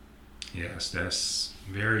 Yes, that's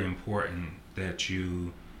very important that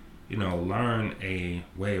you learn a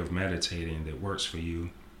way of meditating that works for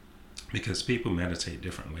you, because people meditate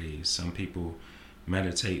different ways. Some people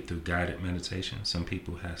meditate through guided meditation. Some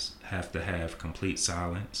people have to have complete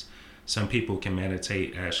silence. Some people can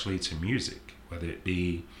meditate actually to music, whether it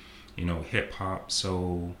be, hip hop,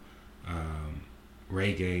 soul,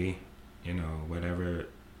 reggae, whatever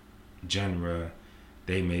genre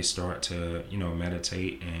they may start to,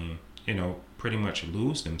 meditate and, pretty much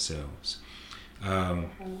lose themselves. But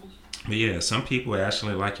yeah, some people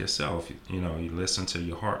actually, like yourself, you listen to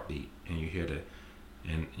your heartbeat and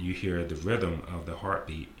you hear the rhythm of the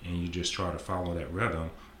heartbeat, and you just try to follow that rhythm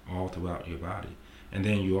all throughout your body. And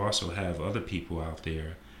then you also have other people out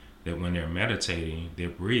there that when they're meditating, they're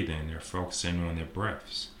breathing, they're focusing on their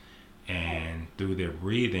breaths. And through their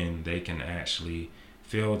breathing, they can actually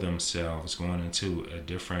feel themselves going into a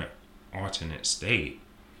different alternate state,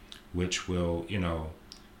 which will,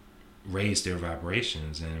 raise their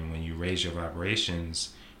vibrations. And when you raise your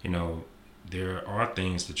vibrations, there are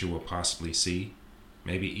things that you will possibly see,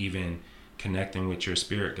 maybe even connecting with your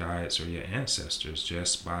spirit guides or your ancestors,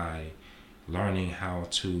 just by learning how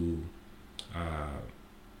to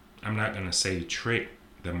I'm not going to say trick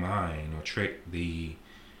the mind or trick the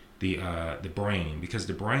brain, because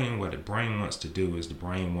what the brain wants to do is it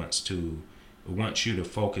wants you to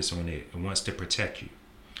focus on it. It wants to protect you.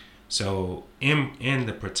 So in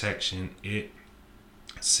the protection, it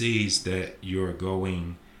sees that you're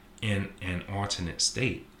going in an alternate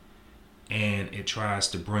state, and it tries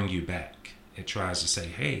to bring you back. It tries to say,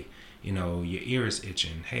 hey, your ear is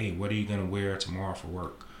itching. Hey, what are you going to wear tomorrow for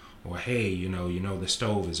work? Or hey, the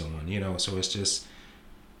stove is on. So it's just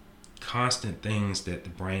constant things that the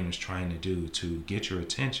brain is trying to do to get your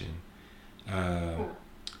attention,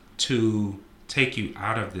 to take you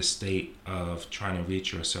out of the state of trying to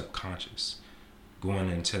reach your subconscious, going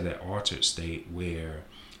into that altered state where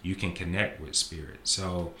you can connect with spirit.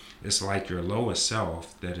 So it's like your lower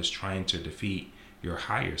self that is trying to defeat your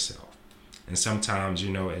higher self. And sometimes,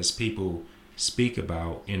 as people speak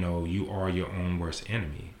about, you are your own worst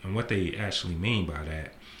enemy. And what they actually mean by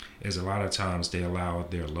that is a lot of times they allow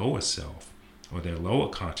their lower self or their lower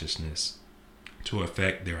consciousness to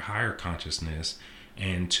affect their higher consciousness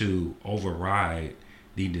and to override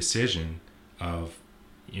the decision of,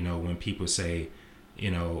 when people say,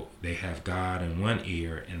 they have God in one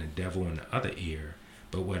ear and the devil in the other ear.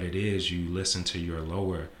 But what it is, you listen to your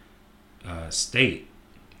lower state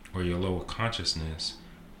or your lower consciousness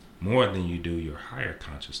more than you do your higher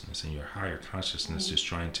consciousness. And your higher consciousness is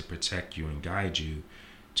trying to protect you and guide you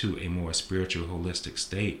to a more spiritual, holistic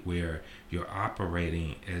state where you're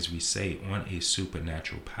operating, as we say, on a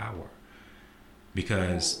supernatural power.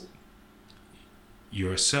 Because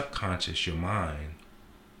your subconscious, your mind,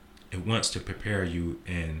 it wants to prepare you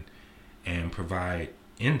and provide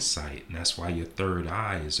insight. And that's why your third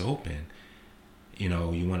eye is open. You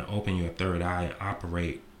know, you want to open your third eye and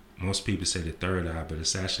operate. Most people say the third eye, but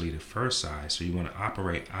it's actually the first eye. So you want to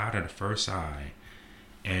operate out of the first eye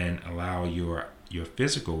and allow your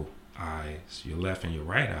physical eyes, your left and your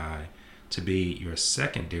right eye, to be your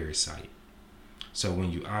secondary sight. So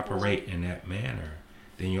when you operate in that manner,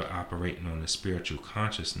 then you're operating on the spiritual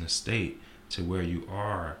consciousness state to where you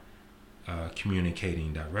are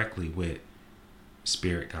communicating directly with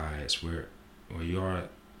spirit guides, where you are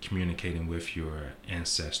communicating with your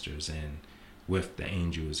ancestors and with the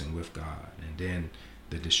angels and with God. And then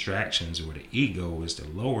the distractions, or the ego, is the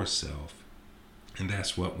lower self, and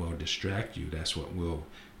that's what will distract you. That's what will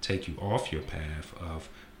take you off your path of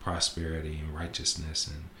prosperity and righteousness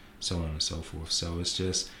and so on and so forth. So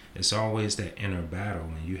it's always that inner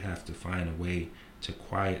battle, and you have to find a way to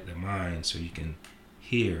quiet the mind so you can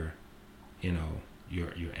hear, you know,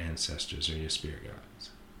 your ancestors or your spirit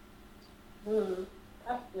guides.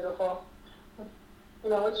 That's beautiful. You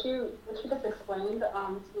know, what you just explained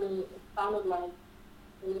to me, it sounded like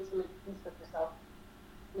you need to make peace with yourself.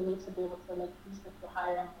 You need to be able to make peace with your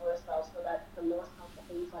higher and lower self, so that the lower self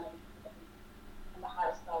behaves when it needs to behave, and the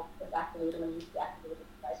higher self is activated when it needs to be activated,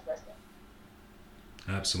 and vice versa.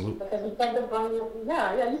 Absolutely. Because you said the brain,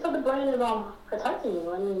 you said the brain is protecting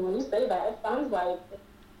you. I mean, when you say that, it sounds like it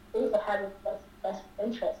seems to have its best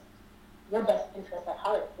interest, your best interest at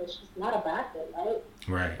heart, which is not a bad thing, right?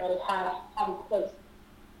 Right. But it has its place.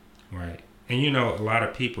 Right. And you know, a lot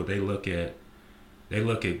of people, they look at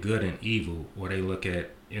good and evil, or they look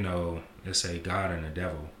at, you know, let's say God and the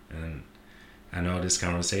devil. And I know this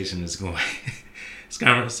conversation is going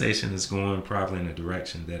probably in a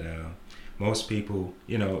direction that most people,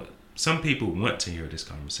 you know, some people want to hear this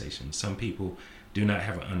conversation. Some people do not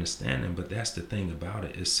have an understanding, but that's the thing about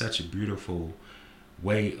it. It's such a beautiful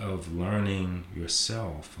way of learning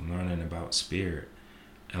yourself, learning about spirit,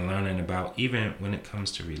 and learning about, even when it comes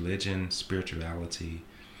to religion, spirituality,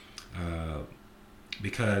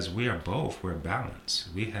 because we're balanced.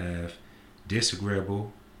 We have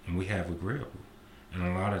disagreeable and we have agreeable. And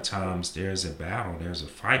a lot of times there's a battle, there's a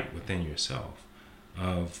fight within yourself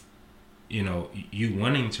of, you know, you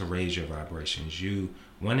wanting to raise your vibrations, you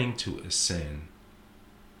wanting to ascend,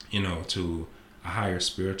 you know, to a higher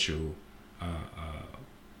spiritual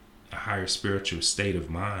state of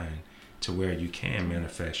mind, to where you can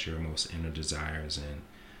manifest your most inner desires and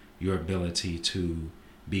your ability to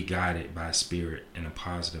be guided by spirit in a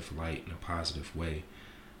positive light, in a positive way.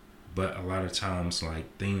 But a lot of times,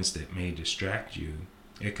 like, things that may distract you,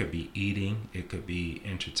 it could be eating, it could be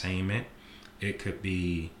entertainment, it could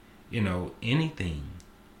be, you know, anything.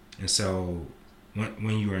 And so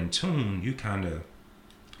when you're in tune, you kind of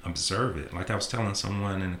observe it. Like I was telling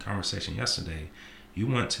someone in a conversation yesterday, you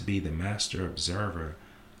want to be the master observer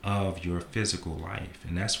of your physical life.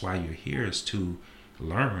 And that's why you're here, is to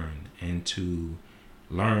learn, and to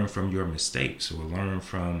learn from your mistakes, or learn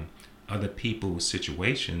from other people's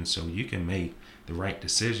situations, so you can make the right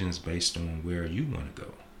decisions based on where you want to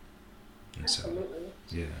go. And Absolutely.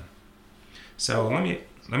 So, yeah. So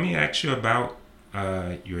let me ask you about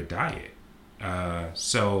your diet.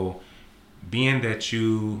 So being that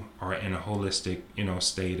you are in a holistic, you know,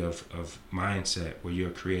 state of mindset where you're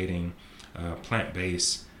creating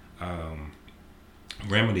plant-based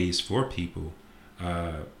remedies for people,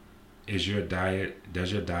 does your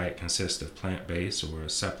diet consist of plant-based or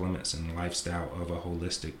supplements and lifestyle of a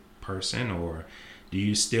holistic person, or do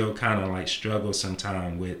you still kind of like struggle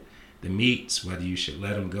sometime with the meats, whether you should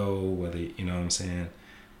let them go, whether, you know what I'm saying?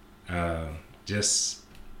 I'm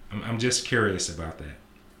just curious about that.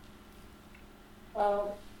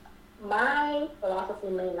 Well, my philosophy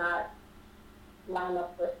may not line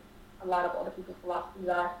up with a lot of other people's philosophies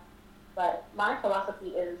are, but my philosophy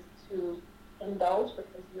is to indulge,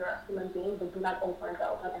 because you're a human being, but do not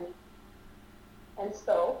overindulge on anything. And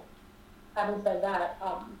so, having said that,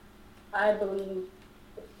 I believe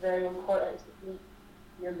it's very important to eat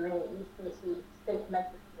your greens and to stay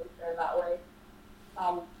connected to nature in that way.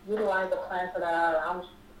 Utilize the plants that are around you,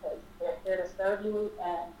 because they're here to serve you,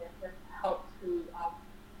 and they're here to help to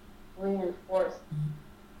reinforce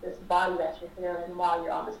this body that you're here in while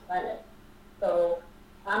you're on this planet. So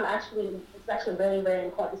it's actually very, very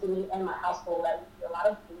important to me and my household that we eat a lot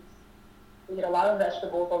of fruits, we eat a lot of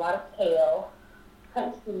vegetables, a lot of kale,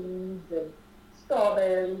 hemp seeds and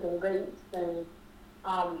strawberries and grapes and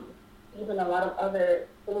um, even a lot of other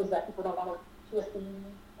things that people don't know, chia seed,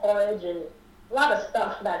 porridge, and a lot of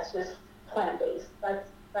stuff that's just plant based.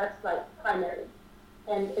 That's like primary,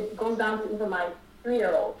 and it goes down to even my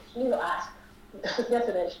 3-year-old. She asked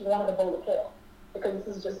yesterday. She wanted a bowl of kale because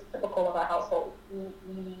this is just typical of our household. You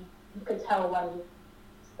can tell when you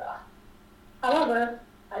stuff. However,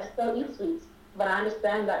 I still eat sweets, but I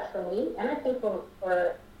understand that for me, and I think for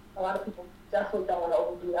a lot of people, definitely don't want to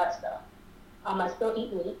overdo that stuff. I still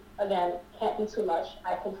eat meat. Again, can't eat too much.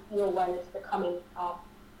 I can feel when it's becoming,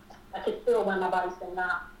 I can feel when my body's saying,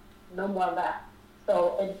 nah, no more of that.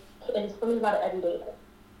 So it's for me about an everyday thing.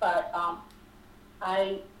 But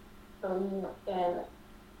I believe in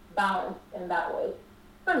balance in that way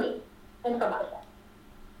for me and for myself.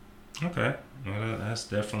 Okay, well that's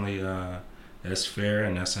definitely that's fair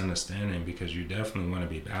and that's understanding because you definitely want to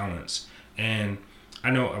be balanced. And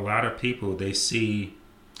I know a lot of people they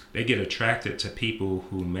get attracted to people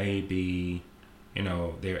who may be,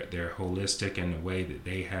 they're holistic in the way that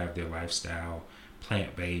they have their lifestyle,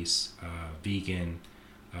 plant based, vegan,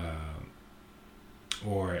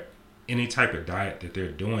 or any type of diet that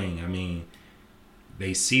they're doing. I mean,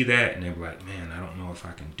 they see that and they're like, man, I don't know if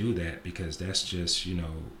I can do that because that's just,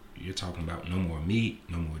 you're talking about no more meat,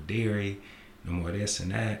 no more dairy, no more this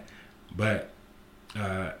and that. But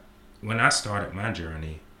when I started my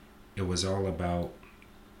journey, it was all about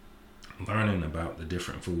learning about the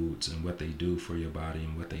different foods and what they do for your body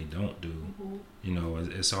and what they don't do.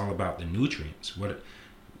 Mm-hmm. It's all about the nutrients.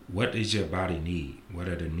 What does your body need? What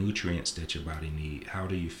are the nutrients that your body need? How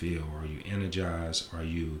do you feel? Are you energized? Are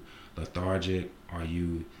you lethargic? Are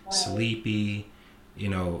you sleepy?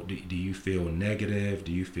 Do you feel negative?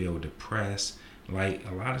 Do you feel depressed? Like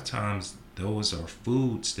a lot of times those are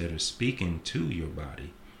foods that are speaking to your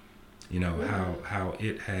body. How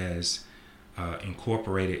it has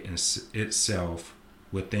incorporated itself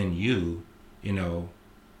within you.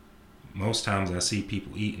 Most times I see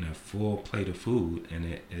people eating a full plate of food and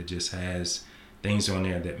it just has things on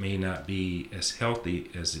there that may not be as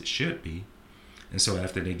healthy as it should be. And so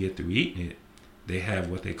after they get through eating it, they have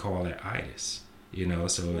what they call an itis.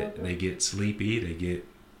 They get sleepy, they get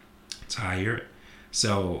tired.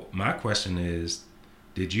 So my question is,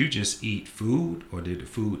 did you just eat food or did the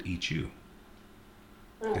food eat you?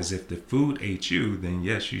 Because if the food ate you, then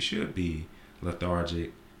yes, you should be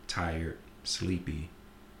lethargic, tired, sleepy,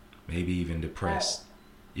 maybe even depressed,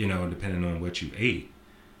 depending on what you ate.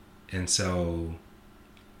 And so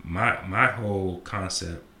my whole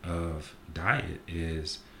concept of diet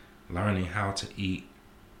is learning how to eat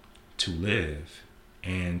to live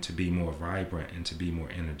and to be more vibrant and to be more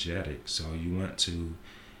energetic. So you want to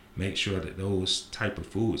make sure that those type of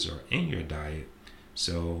foods are in your diet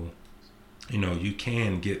so you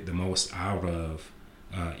can get the most out of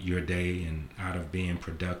your day and out of being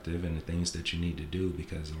productive and the things that you need to do,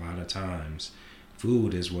 because a lot of times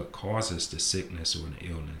food is what causes the sickness or the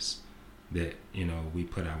illness that we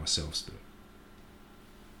put ourselves through.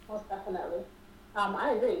 Most definitely.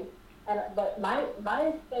 I agree. But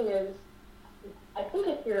my thing is, I think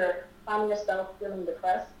if you're finding yourself feeling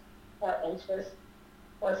depressed or anxious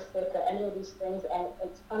or sick or any of these things, and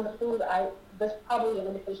it's from the food, there's probably an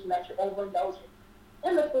indication that you're overindulging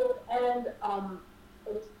in the food, and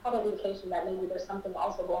it's probably an indication that maybe there's something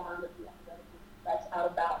also going on with you that's out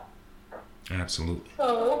of balance. Absolutely.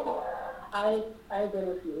 So I agree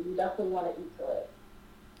with you. You definitely want to eat to it.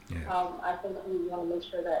 Yeah. I think you want to make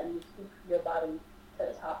sure that you keep your body to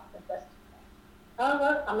the top as best you can.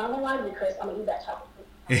 However, I'm not going to lie to you, Chris. I'm going to eat that chocolate.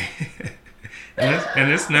 and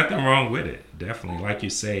there's nothing wrong with it. Definitely. Like you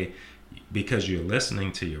say, because you're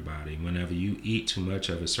listening to your body. Whenever you eat too much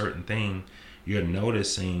of a certain thing, you're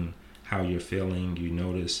noticing how you're feeling. You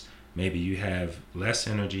notice maybe you have less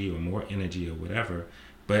energy or more energy or whatever,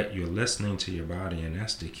 but you're listening to your body, and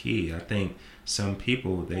that's the key. I think some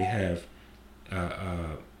people, they have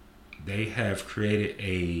created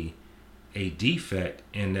a defect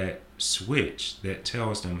in that switch that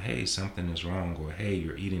tells them, hey, something is wrong, or hey,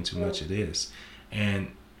 you're eating too much of this.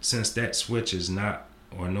 And since that switch is not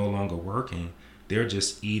or no longer working, they're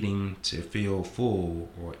just eating to feel full,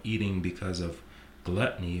 or eating because of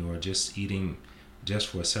gluttony, or just eating just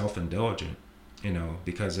for self-indulgent,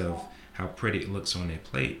 because of how pretty it looks on their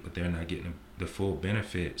plate, but they're not getting the full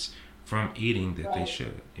benefits from eating that they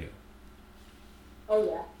should. Yeah. Oh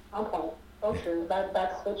yeah, on point. So true.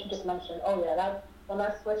 That switch you just mentioned. Oh yeah, when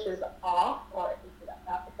that switch is off or it's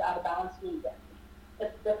out of balance,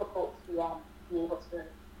 it's difficult to be able to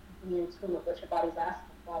be in tune with what your body's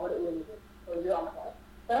asking for, what it really needs. So you're on point.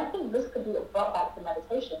 But I think this could be brought back to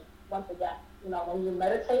meditation once again. when you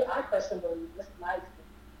meditate, I personally believe, this is my experience,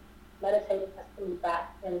 meditating has put me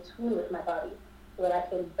back in tune with my body so that I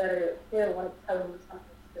can better hear when it's telling me something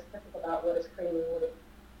specific about what it's craving with it.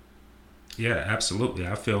 Yeah, absolutely.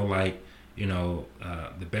 I feel like,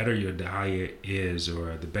 the better your diet is,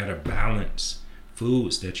 or the better balance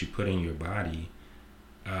foods that you put in your body,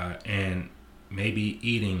 and maybe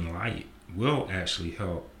eating light will actually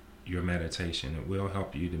help your meditation. It will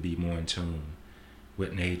help you to be more in tune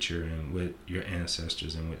with nature and with your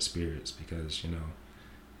ancestors and with spirits, because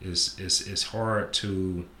it's hard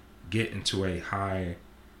to get into a high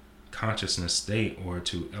consciousness state or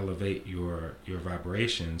to elevate your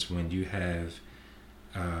vibrations when you have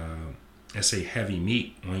let's say heavy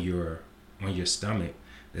meat on your stomach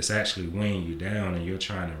that's actually weighing you down, and you're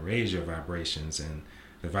trying to raise your vibrations, and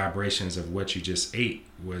the vibrations of what you just ate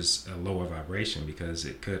was a lower vibration because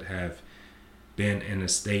it could have been in a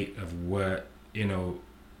state of what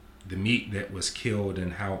the meat that was killed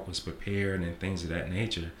and how it was prepared and things of that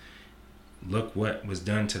nature. Look what was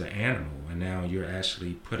done to the animal, and now you're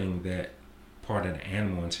actually putting that part of the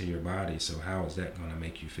animal into your body. So how is that going to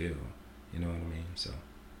make you feel? You know what I mean? So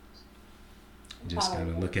just kind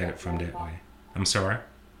of look at it from that way. I'm sorry?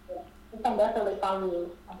 I'm definitely following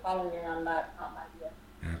you. I'm following you on that idea.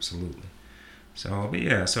 Absolutely. So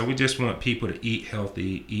we just want people to eat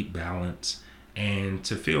healthy, eat balanced, and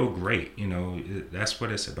to feel great. That's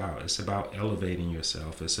what it's about. It's about elevating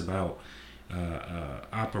yourself. It's about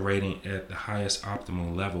operating at the highest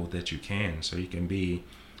optimal level that you can, so you can be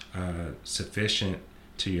sufficient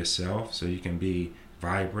to yourself, so you can be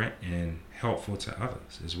vibrant and helpful to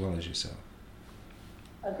others as well as yourself.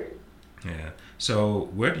 Agreed. Yeah. So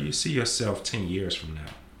where do you see yourself 10 years from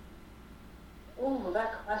now? Ooh,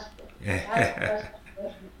 that question. That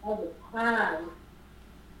question all the time.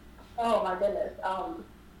 Oh my goodness.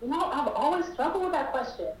 I've always struggled with that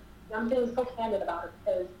question. I'm being so candid about it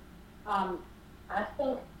because I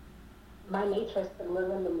think my nature is to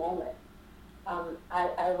live in the moment.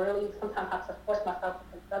 I really sometimes have to force myself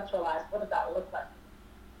to conceptualize what does that look like.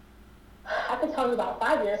 I could tell you about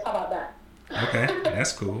 5 years. How about that? Okay,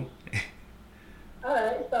 that's cool. All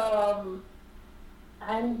right, so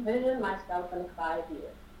I envision myself in 5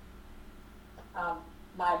 years.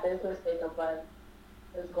 My business data run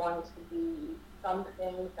is going to be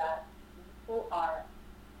something that people are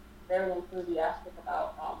very enthusiastic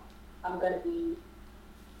about. I'm going to be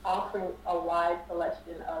offering a wide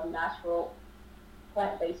selection of natural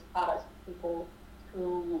plant-based products for people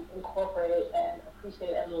to incorporate and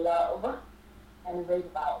appreciate and love and rave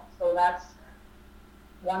about. So that's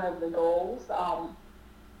one of the goals.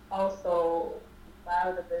 Also, part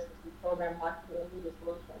of the business and program marketing and media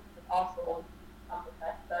solutions is also going to be something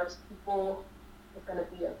that serves people. It's going to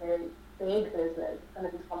be a very big business. It's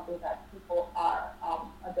going to be something that people are,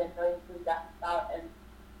 again, very enthusiastic about, and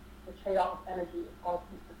the trade-off of energy is going to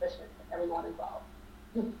be sufficient for everyone involved.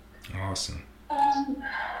 Awesome.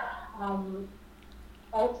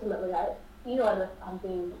 Ultimately, I feel as if I'm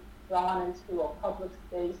being drawn into a public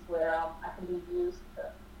space where I can be used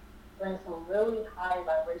to bring some really high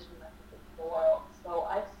vibration messages to the world. So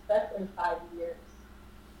I expect in 5 years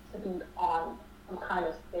to be on some kind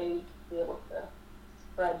of stage to be able to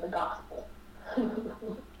spread the gospel.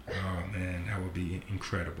 Oh man, that would be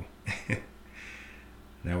incredible.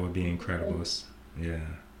 That would be incredible. Yeah.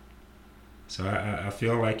 So I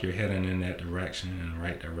feel like you're heading in that direction, in the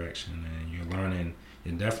right direction, and you're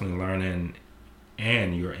definitely learning,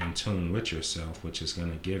 and you're in tune with yourself, which is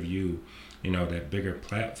going to give you, that bigger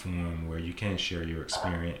platform where you can share your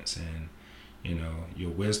experience and,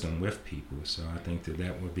 your wisdom with people. So I think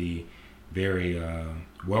that would be very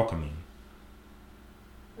welcoming.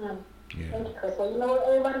 Yeah. Thank you, Chris. Well, you know what,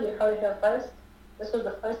 everybody, you heard it here first. This was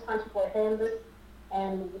the first time people are hearing this,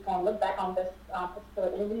 and we're going to look back on this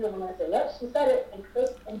particular interview and we're going to say, yep, she said it, and Chris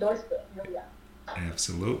endorsed it. Here we are.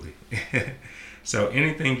 Absolutely. So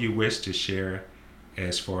anything you wish to share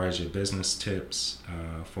as far as your business tips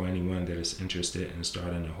for anyone that is interested in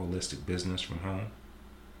starting a holistic business from home?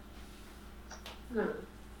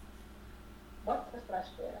 What tips would I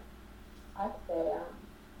share? I'd say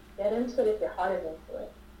get into it if your heart is into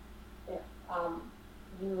it. If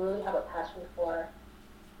you really have a passion for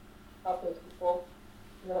helping people,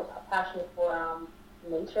 you have a passion for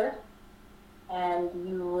nature, and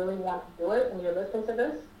you really want to do it and you're listening to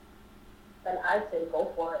this, then I'd say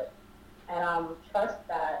go for it. And trust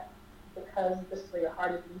that because this is where your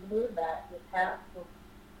heart is leading you, that your path will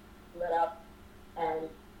lit up and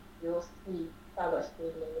you'll see progress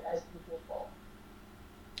being made as you move forward.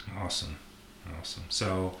 Awesome.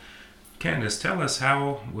 So, Candice, tell us,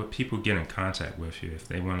 how would people get in contact with you if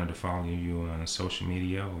they wanted to follow you on social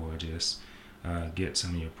media or just get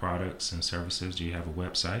some of your products and services? Do you have a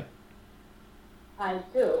website? I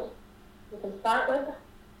do. You can start with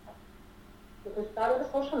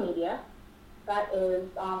the social media. That is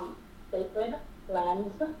Sacred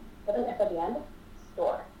Blends with an F at the end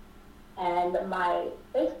store. And my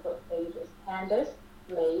Facebook page is Candice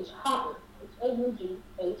Haughton, Haughton.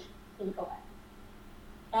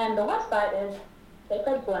 And the website is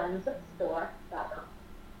sacredblendsstore.com.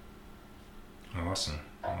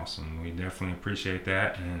 Awesome. We definitely appreciate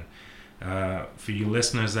that. And for you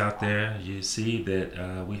listeners out there, you see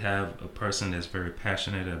that we have a person that's very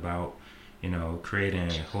passionate about, creating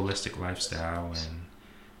a holistic lifestyle and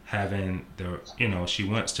having she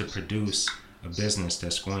wants to produce a business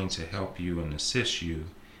that's going to help you and assist you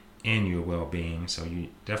in your well-being. So you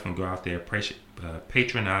definitely go out there,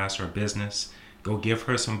 patronize her business, go give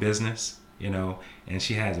her some business, and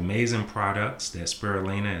she has amazing products. That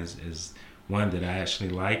spirulina is one that I actually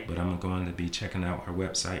like, but I'm going to be checking out her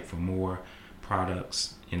website for more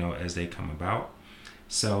products, as they come about.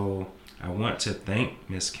 So I want to thank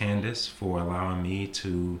Miss Candice for allowing me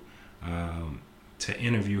to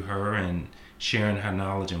interview her and sharing her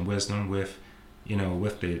knowledge and wisdom with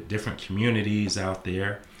the different communities out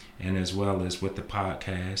there, and as well as with the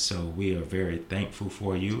podcast. So we are very thankful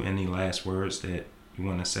for you. Any last words that you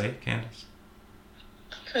want to say, Candice?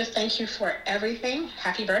 Chris, thank you for everything.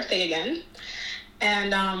 Happy birthday again.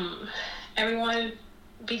 And everyone,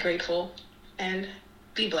 be grateful and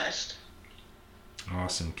be blessed.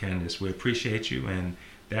 Awesome, Candice. We appreciate you. And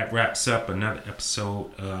that wraps up another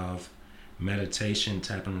episode of Meditation,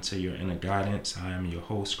 Tapping into Your Inner Guidance. I am your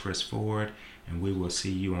host, Chris Ford, and we will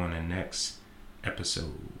see you on the next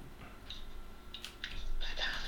episode.